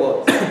the real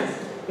world,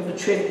 if the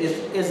chase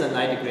is a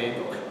 90-degree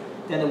angle,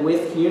 then the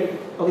width here,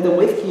 okay, the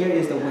width here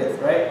is the width,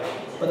 right?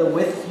 But the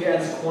width here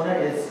at the corner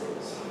is,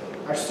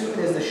 assume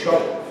is the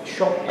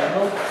sharp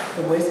angle.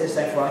 The width is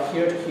like from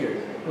here to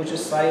here, which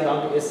is slightly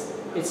longer. It's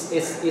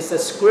a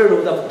square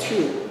root of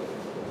 2.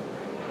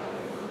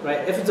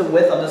 Right? If it's the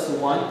width of this is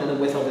 1, then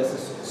the width of this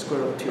is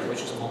square root of 2,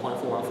 which is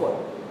 1.414.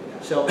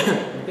 So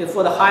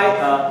for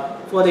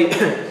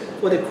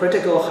the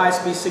critical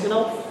high-speed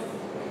signal,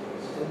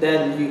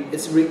 then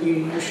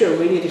you should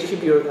really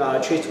keep your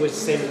chase width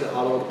same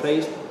all over the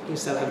place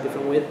instead of having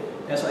different width.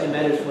 That's why it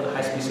matters for the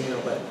high-speed signal,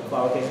 but for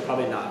our case,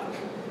 probably not.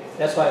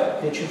 That's why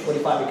they choose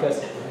 45,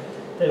 because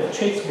the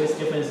chase width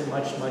difference is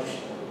much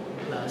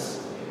less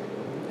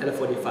at a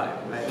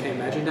 45. Right? Can you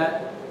imagine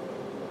that?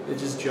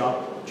 It's just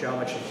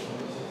geometry.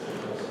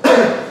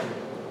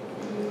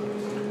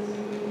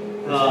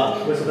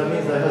 So that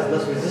means that has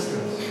less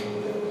resistance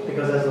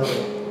because it has a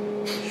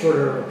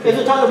shorter. If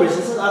you're talking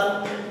resistance,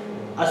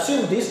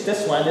 assume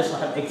this one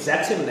have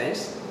exact same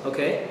length.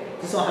 Okay,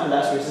 this one have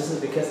less resistance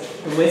because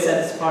the width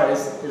at this part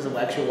is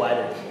actually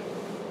wider.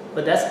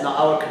 But that's not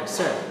our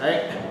concern,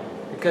 right?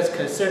 Because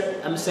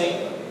I'm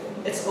saying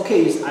it's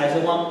okay. It's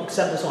either one,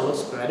 except this one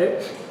looks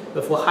better.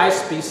 But for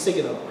high-speed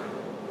signal,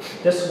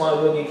 this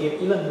one will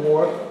give even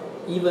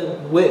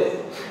width.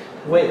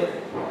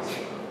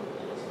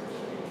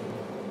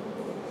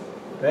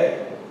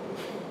 Right?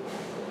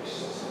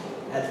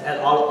 At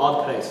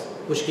all place,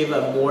 which give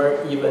a more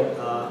even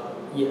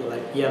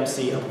like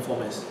EMC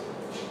performance.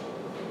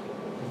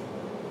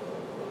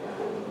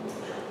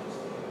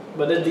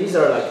 But then these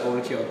are like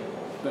overkill.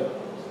 But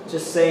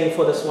just saying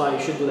for this one, you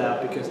should do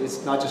that because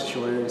it's not just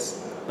shorter, it's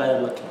better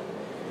looking.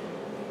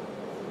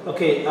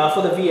 Okay,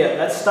 for the via,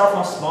 let's start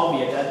from small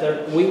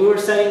via. We were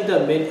saying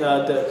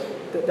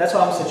that's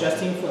what I'm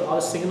suggesting for our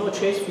signal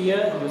chase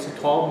via using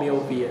 12 mil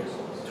via.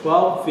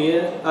 12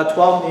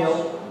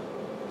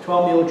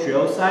 mil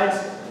drill size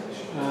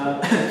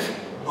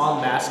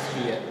on mask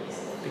via,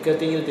 because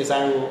they use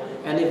design rule.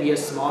 Any via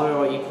smaller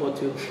or equal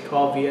to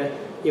 12 via,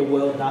 it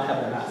will not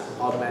have a mask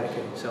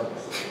automatically. So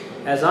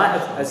as long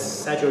as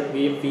set your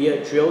via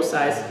drill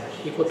size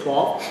equal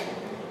 12,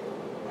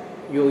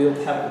 you'll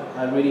have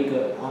a really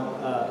good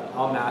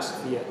on mask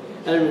via.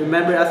 And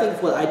remember, I think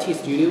for the IT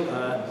studio,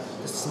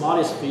 the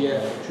smallest via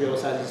drill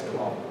size is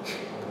 12.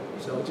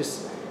 So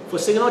just for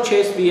signal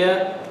chase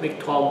via, make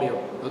 12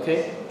 mil,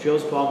 okay?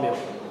 Drills 12 mil.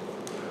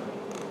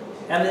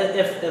 And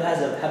if it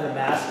have a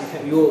mask,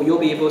 you'll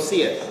be able to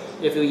see it.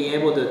 If you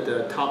enable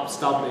the top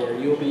stop layer,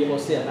 you'll be able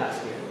to see a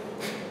mask here.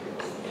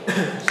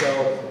 So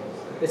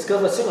it's good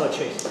for signal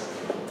chase.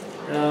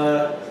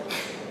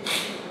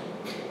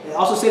 It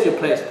also saves your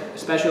place,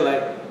 especially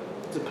like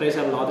the place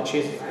have a lot of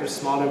chases. A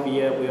smaller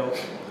via will,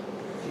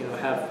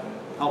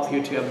 help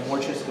you to have more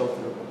chases go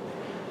through.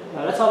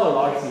 Let's talk about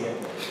large via.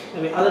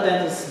 I mean, other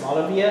than the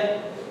smaller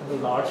via, the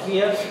large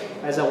via,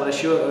 as I want to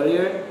show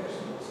earlier,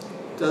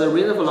 the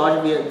reason for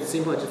large via is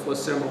simple, just for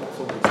thermal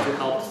performance to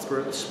help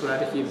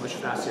spread the heat much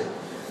faster.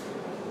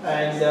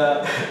 And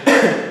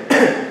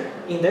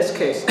in this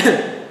case,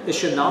 it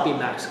should not be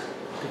masked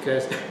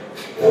because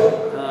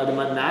the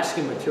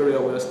masking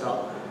material will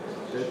stop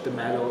the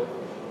metal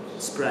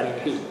spreading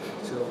heat.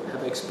 So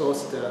have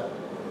exposed the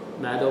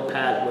metal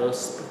pad will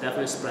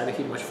definitely spread the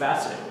heat much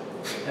faster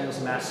than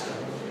this mask.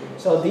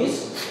 So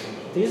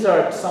these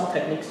are some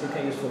techniques you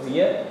can use for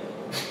via,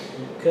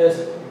 because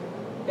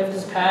if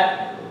this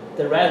pad,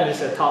 the red means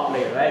the top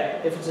layer,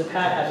 right? If the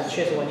pad has a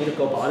chase, we need to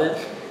go bottom,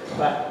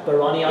 but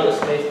running out of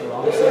space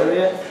around this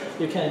area,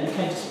 you can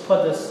just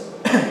put this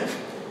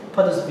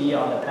via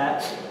on the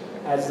pad,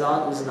 as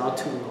long as it's not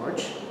too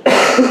large.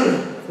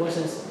 For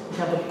instance, you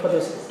can put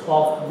this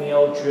 12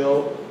 mil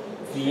drill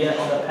via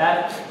on the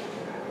pad,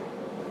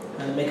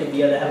 and make a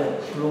via that have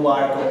a blue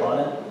wire go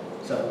bottom,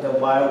 so the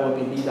wire will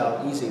be lead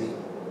out easily,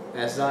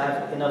 as long as I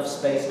have enough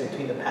space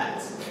between the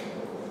pads,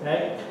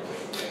 right?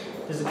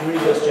 This is a really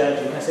good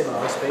strategy. You can save a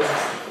lot of space,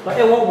 but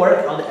it won't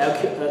work on the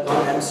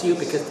MCU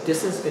because the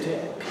distance between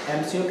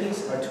MCU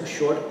pins are too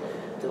short.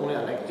 They're only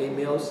at like 8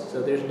 mils,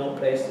 so there's no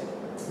place,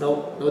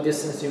 no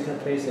distance you can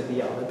place the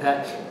via on the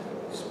pad,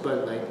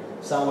 but like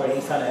somewhere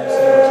inside the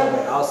MCU or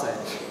somewhere outside.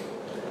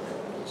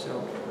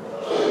 So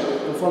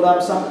for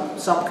that,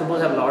 some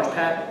components have large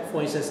pad.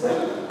 For instance, like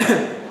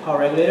power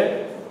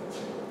regulator,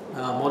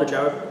 motor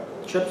driver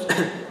chips.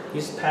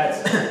 These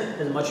pads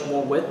has much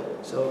more width,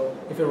 so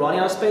if you're running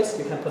out of space,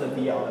 you can put a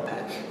via on the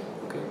pad.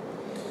 Okay.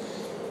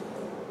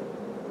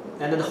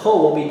 And then the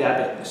hole will be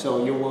that big,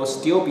 so you will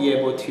still be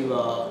able to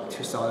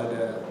solder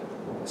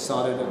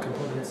the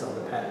components on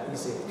the pad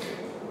easily.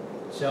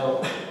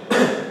 So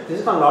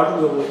this kind of large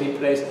wheel will be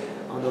placed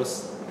on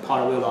those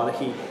part with a lot of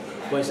heat.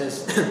 For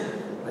instance,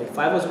 like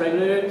 5-volt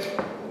regulator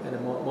and a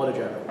motor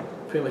driver.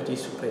 Pretty much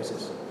these two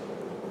places.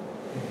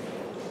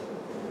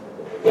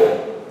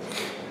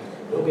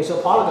 Okay,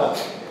 so polygon.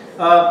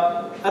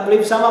 I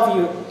believe some of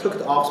you took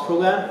the ops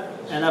program,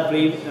 and I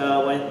believe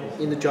when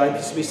in the joint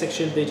PCB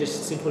section, they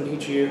just simply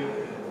teach you,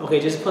 okay,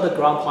 just put the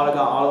ground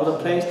polygon all over the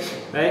place,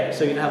 right?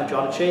 So you don't have to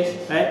draw the chase,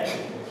 right?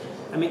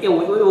 I mean, it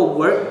will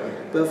work,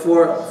 but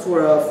for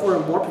a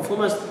more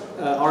performance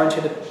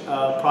oriented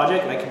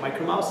project like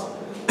micro mouse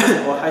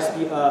or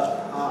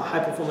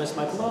high performance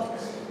micro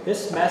mouse,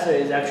 this method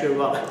is actually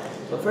wrong.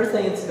 The first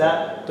thing is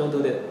that don't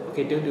do that.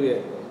 Okay, don't do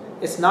it.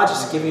 It's not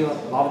just giving you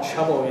a lot of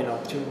trouble, you know,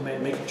 to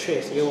make a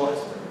trace. It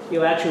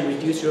will actually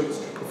reduce your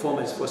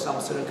performance for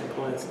some certain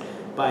components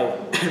by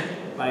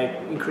by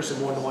increasing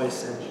more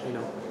noise and, you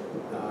know,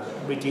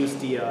 reduce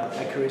the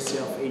accuracy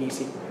of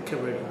ADC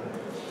converting.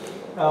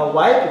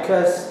 Why?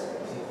 Because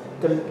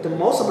the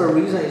most of the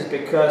reason is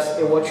because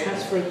it will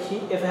transfer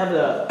heat. If you have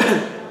a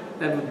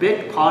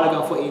big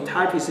polygon for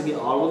entire PCB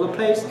all over the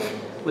place,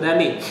 what that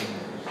means?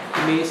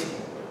 It means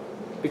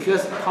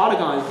because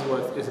polygon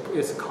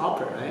is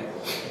copper, right?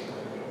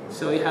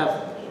 So you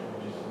have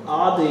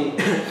all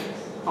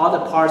the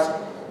parts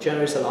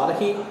generates a lot of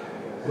heat,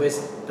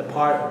 with the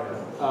part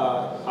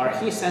are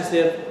heat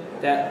sensitive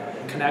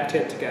that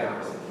connected together.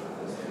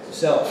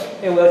 So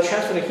it will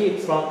transfer the heat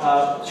from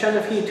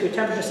to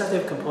temperature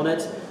sensitive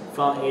components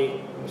from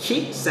a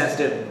heat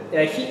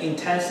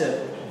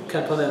intensive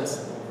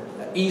components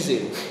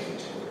easily.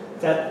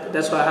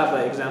 That's why I have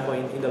an example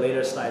in the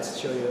later slides to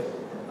show you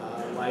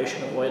why you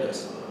should avoid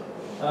this.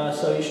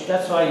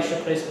 That's why you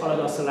should place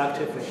polygon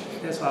selectively.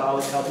 That's why I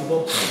always tell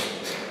people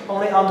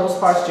only on those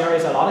parts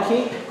generates a lot of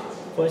heat.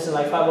 For instance,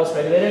 like 5 volts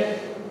regulator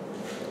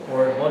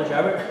or motor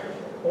driver,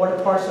 or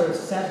the parts are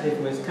sensitive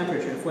with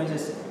temperature. For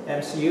instance,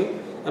 MCU.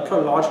 I put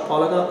a large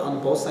polygon on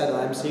both sides of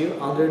the MCU,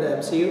 under the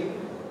MCU,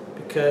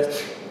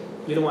 because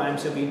you don't want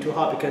MCU being too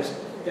hot because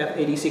you have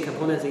ADC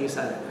components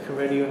inside,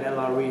 convert you an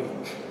analog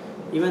reading.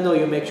 Even though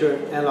you make your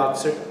analog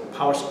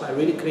power supply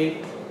really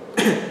clean,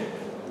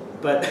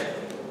 but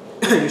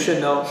you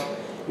should know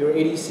your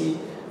ADC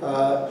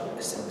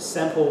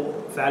sample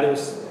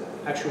values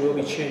actually will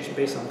be changed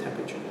based on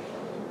temperature.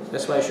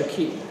 That's why you should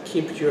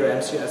keep your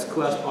MCU as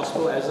cool as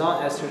possible. As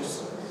long as your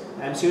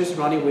MCU is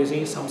running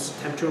within some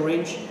temperature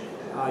range,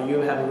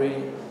 you have a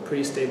really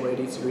pretty stable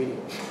ADC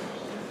reading.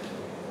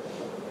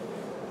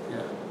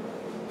 Yeah.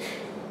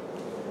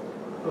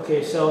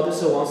 Okay, so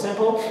this is one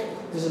sample.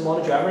 This is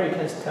motor driver. You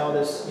can tell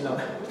this, you know,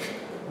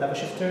 level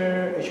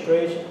shifter, H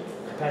bridge,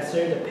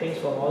 capacitor, the pins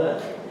for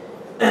motor.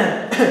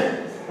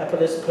 I put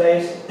this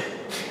place,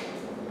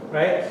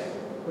 right,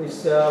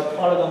 with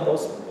polygon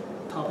both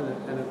top and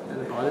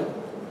the bottom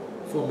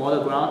for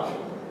motor ground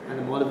and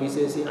the motor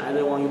VCC.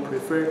 Either one you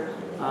prefer.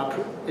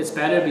 It's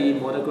better be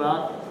motor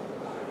ground.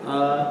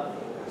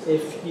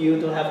 If you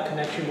don't have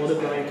connection motor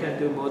ground, you can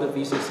do motor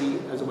VCC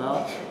as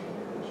well.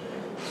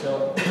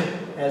 So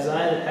as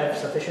I have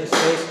sufficient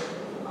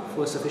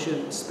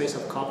space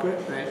of copper,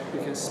 right,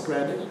 you can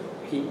spread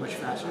heat much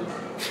faster.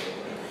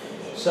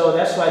 So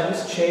that's why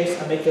this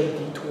chase I make a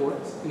detour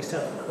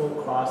instead of go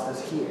across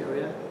this heat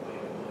area,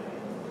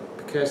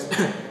 because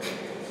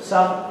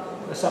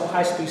some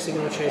high-speed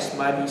signal chase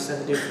might be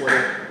sensitive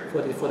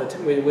with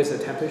the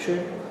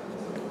temperature.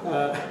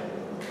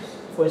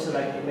 For instance,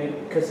 like maybe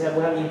because we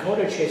have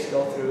encoder chase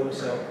go through,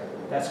 so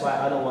that's why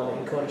I don't want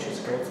the encoder chase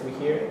go through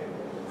here.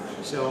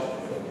 So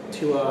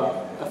to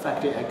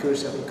affect the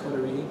accuracy of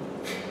encoder reading,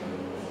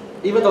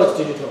 even though it's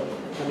digital,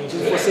 I mean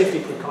just for safety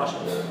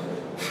precautions.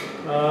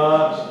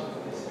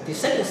 The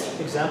second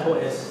example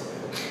is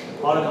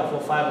polygon for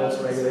 5 volts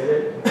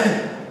regulated on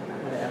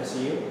the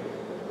MCU.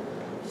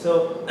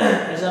 So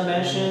as I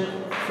mentioned,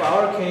 for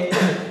our case,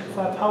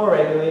 for a power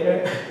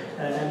regulator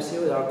and an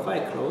MCU, they are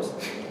quite close.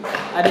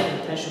 I didn't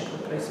intentionally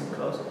place them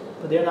close,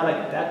 but they're not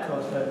like that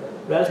close, but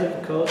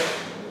relatively close.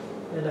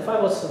 And the 5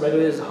 volts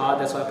regulator is hot,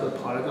 that's why I put a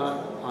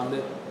polygon on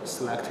it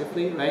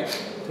selectively, right,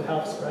 to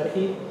help spread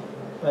heat.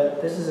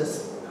 But this is a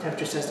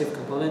temperature sensitive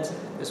component.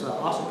 That's why I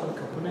also put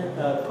the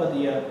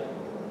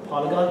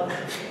polygon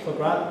for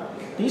ground.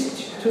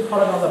 These two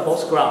polygons are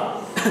both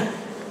ground.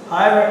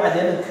 However, I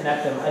didn't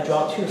connect them. I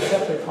draw two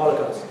separate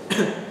polygons.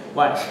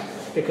 Why?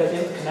 Because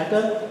if you connect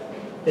them,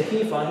 the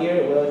heat from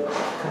here will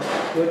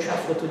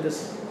transfer to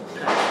this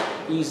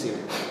path easier.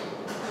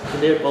 So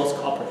they're both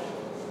copper.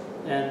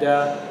 And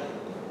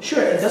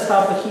sure, it does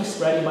have the heat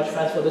spreading much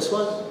faster for this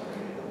one,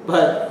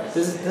 but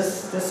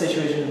this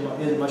situation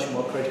is much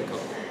more critical.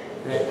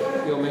 Right?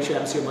 You'll make your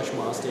MCU much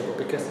more unstable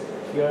because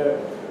your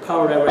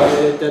power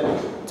regulator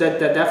that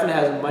definitely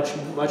has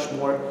much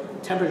more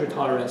temperature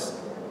tolerance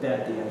than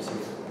the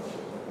MCU.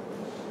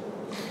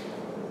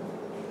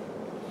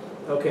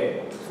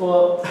 Okay,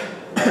 for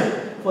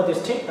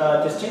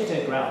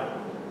distinctive ground,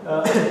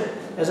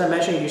 as I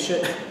mentioned, you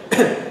should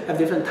have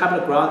different type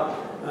of ground.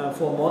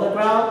 For motor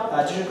ground,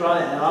 digital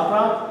ground, and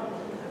analog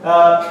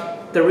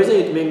ground. The reason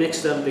you may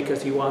mix them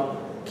because you want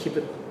to keep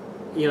it,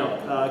 you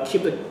know,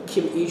 keep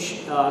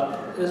each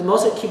is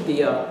mostly keep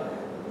the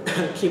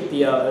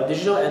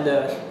digital and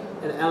the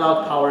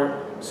analog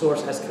power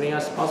source as clean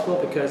as possible,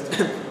 because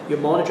your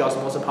motor draws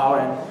most of the power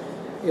and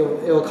it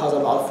will cause a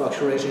lot of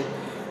fluctuation.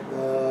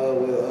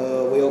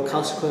 Will will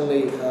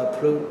consequently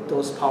pollute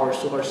those power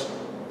source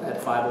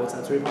at 5 volts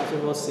and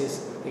 3.3 volts since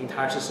the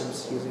entire system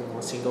is using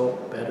one single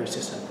battery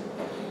system.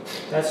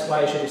 That's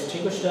why you should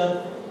distinguish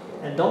them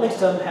and don't mix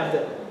them. Have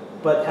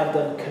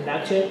them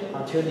connected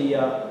until the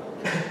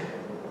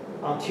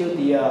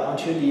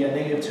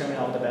negative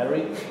terminal of the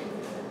battery.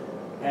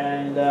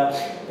 And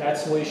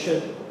that's why you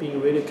should be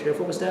really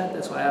careful with that.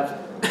 That's why I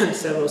have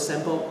several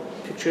sample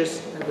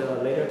pictures at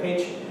the later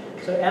page.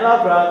 So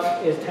analog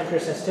ground is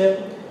temperature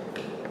sensitive.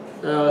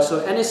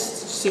 So any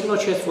signal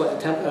trace for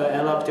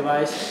analog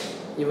device,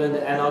 even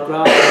the analog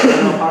ground,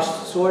 analog power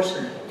source,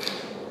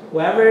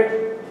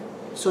 wherever.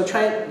 So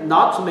try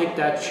not to make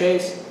that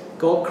trace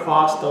go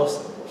across those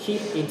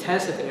heat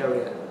intensive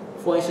area.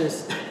 For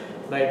instance,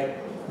 like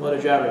motor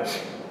driver,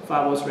 5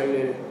 volts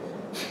regulator.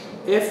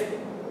 If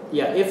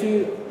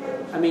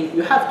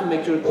you have to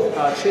make your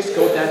trace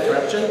go that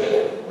direction,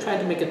 try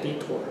to make a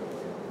detour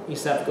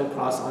instead of go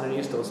across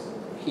underneath those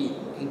heat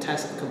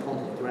intensive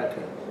components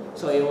directly.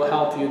 So it will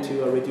help you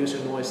to reduce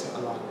your noise a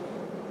lot.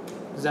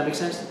 Does that make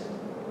sense?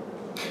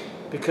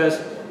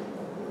 Because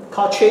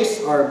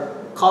trace are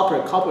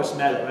copper is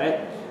metal,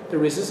 right? The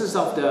resistance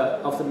of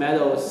the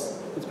metal is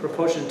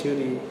proportional to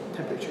the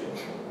temperature,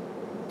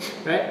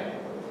 right?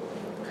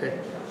 Okay.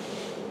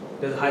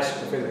 This is high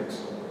school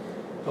physics.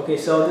 Okay,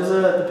 so this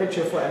is the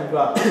picture for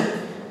analog.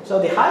 So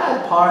the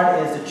highlight part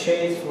is the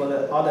trace for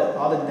the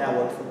other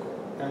network for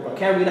analog.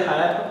 Can I read the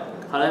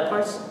highlight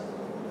parts?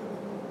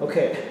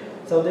 Okay.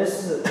 So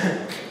this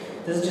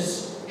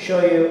just show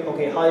you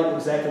how it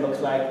exactly looks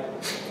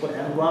like for the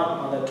analog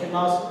on the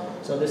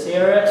CMOS. So this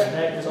area,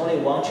 there's only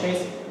one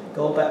trace.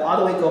 Go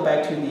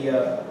back to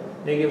the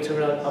negative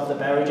terminal of the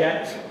battery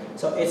jack.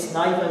 So it's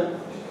not even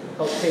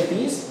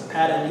these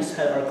pad and these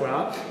pad are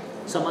ground,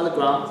 some other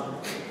ground,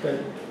 but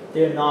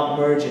they're not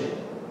merging.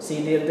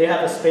 See, they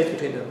have a space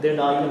between them. They're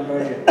not even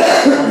merging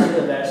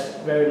until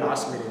the very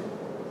last minute.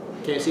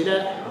 Can you see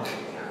that?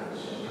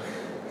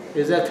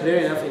 Is that clear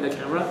enough in the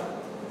camera?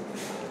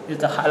 Is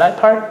the highlight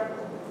part?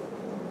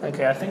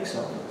 Okay, I think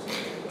so.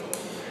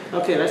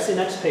 Okay, let's see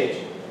next page.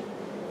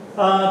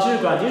 Digital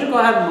ground. Digital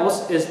ground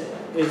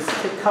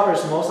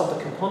covers most of the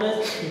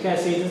components. You can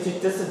see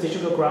this is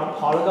digital ground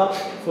polygon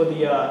for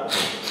the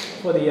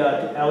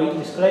LED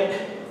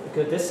display,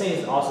 because this thing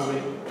is also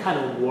really kind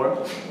of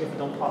warped if you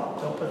don't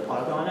put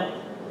polygon on it.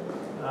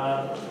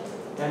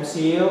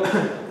 MCU,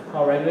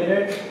 power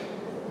regulator,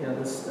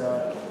 this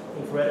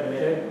infrared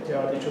emitter, they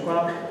are digital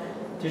ground.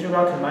 Digital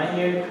ground combined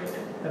here,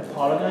 have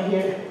polygon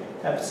here,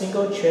 have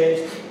single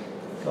trace,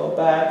 go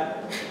back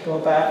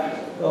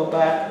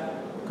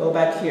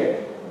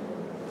here,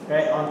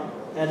 right?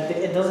 And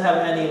it doesn't have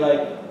any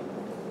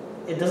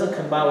it doesn't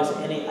combine with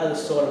any other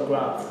sort of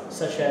ground,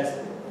 such as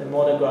the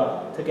motor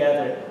ground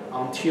together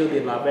until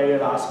the very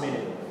last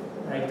minute,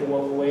 like the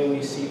way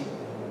we see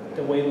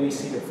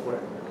before.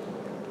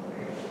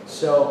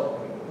 So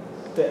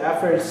the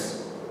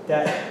efforts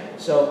that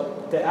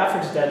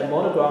the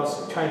motor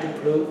grounds trying to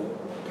prove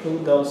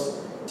those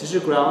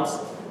digital grounds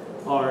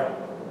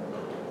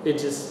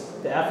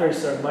the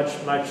efforts are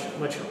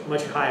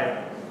much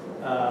higher.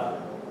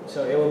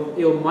 So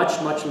it will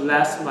much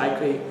less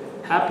likely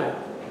happen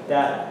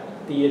that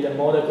the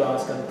motor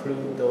grounds can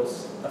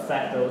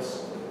affect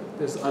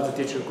those other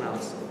digital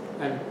grounds,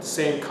 and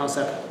same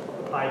concept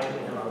apply to the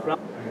analog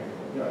ground.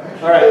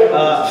 All right.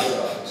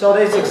 So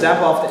this is an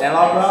example of the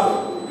analog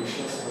ground.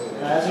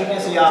 As you can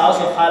see, I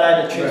also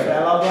highlighted the trace for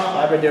analog ground.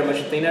 However, they're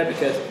much thinner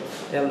because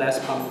they have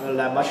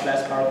much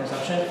less power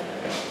consumption.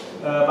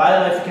 By the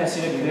way, if you can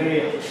see it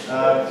clearly,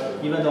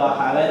 even though I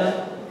highlight them,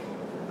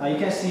 you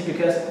can see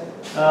because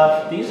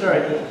these are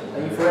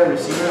an infrared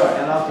receiver or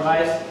analog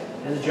device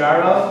and the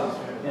gyro,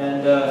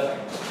 and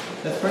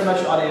that's pretty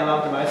much all the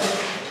analog devices.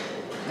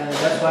 And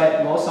that's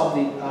why most of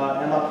the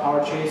analog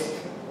power trace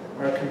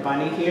are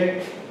combining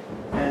here.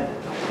 And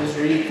this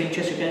really thin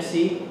trace you can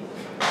see,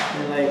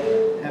 and like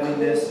having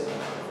this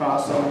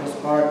cross over this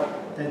part,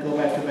 then go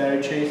back to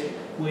battery trace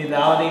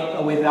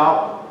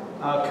without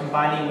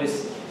combining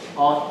with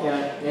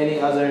any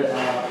other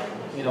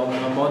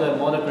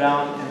motor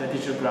ground and the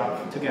digital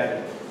ground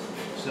together.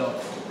 So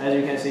as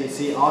you can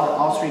see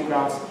all three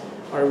grounds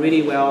are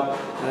really well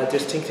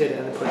distincted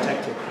and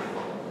protected.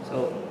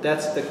 So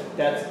that's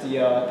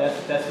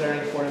very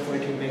important for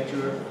you to make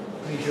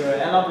your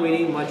analog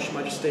reading much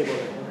stable.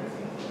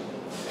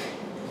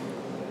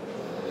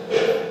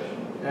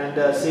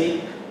 And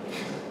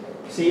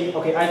see,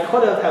 okay, I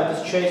could have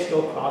this trace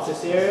go across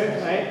this area,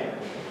 right?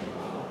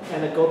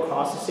 And then go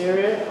across this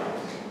area,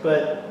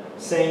 but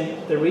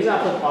the reason I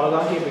put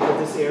polygon here because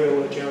this area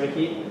will generate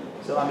heat,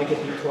 so I make a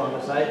detour on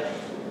the side.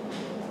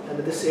 And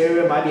this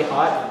area might be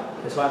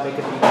hot, that's why I make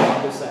a detour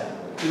on this side.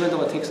 Even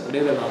though it takes a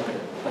little bit longer,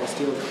 but it's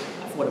still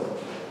affordable.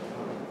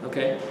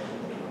 Okay?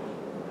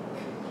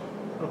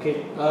 Okay, do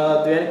you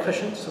have any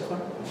questions so far?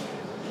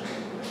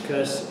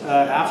 Because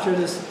after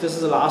this is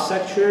the last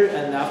lecture,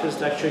 and after this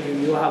lecture,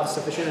 you will have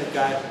sufficient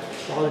guide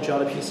for how to draw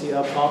the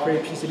proper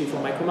PCB for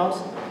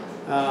micromouse.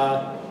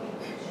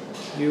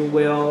 You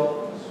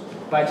will,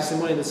 by just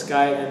simulating this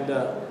guide and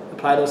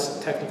apply those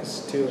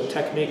techniques to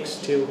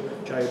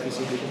draw your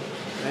PCB.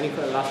 Any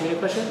last minute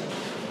question?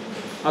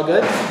 All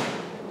good?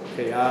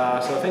 Okay,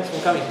 so thanks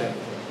for coming today.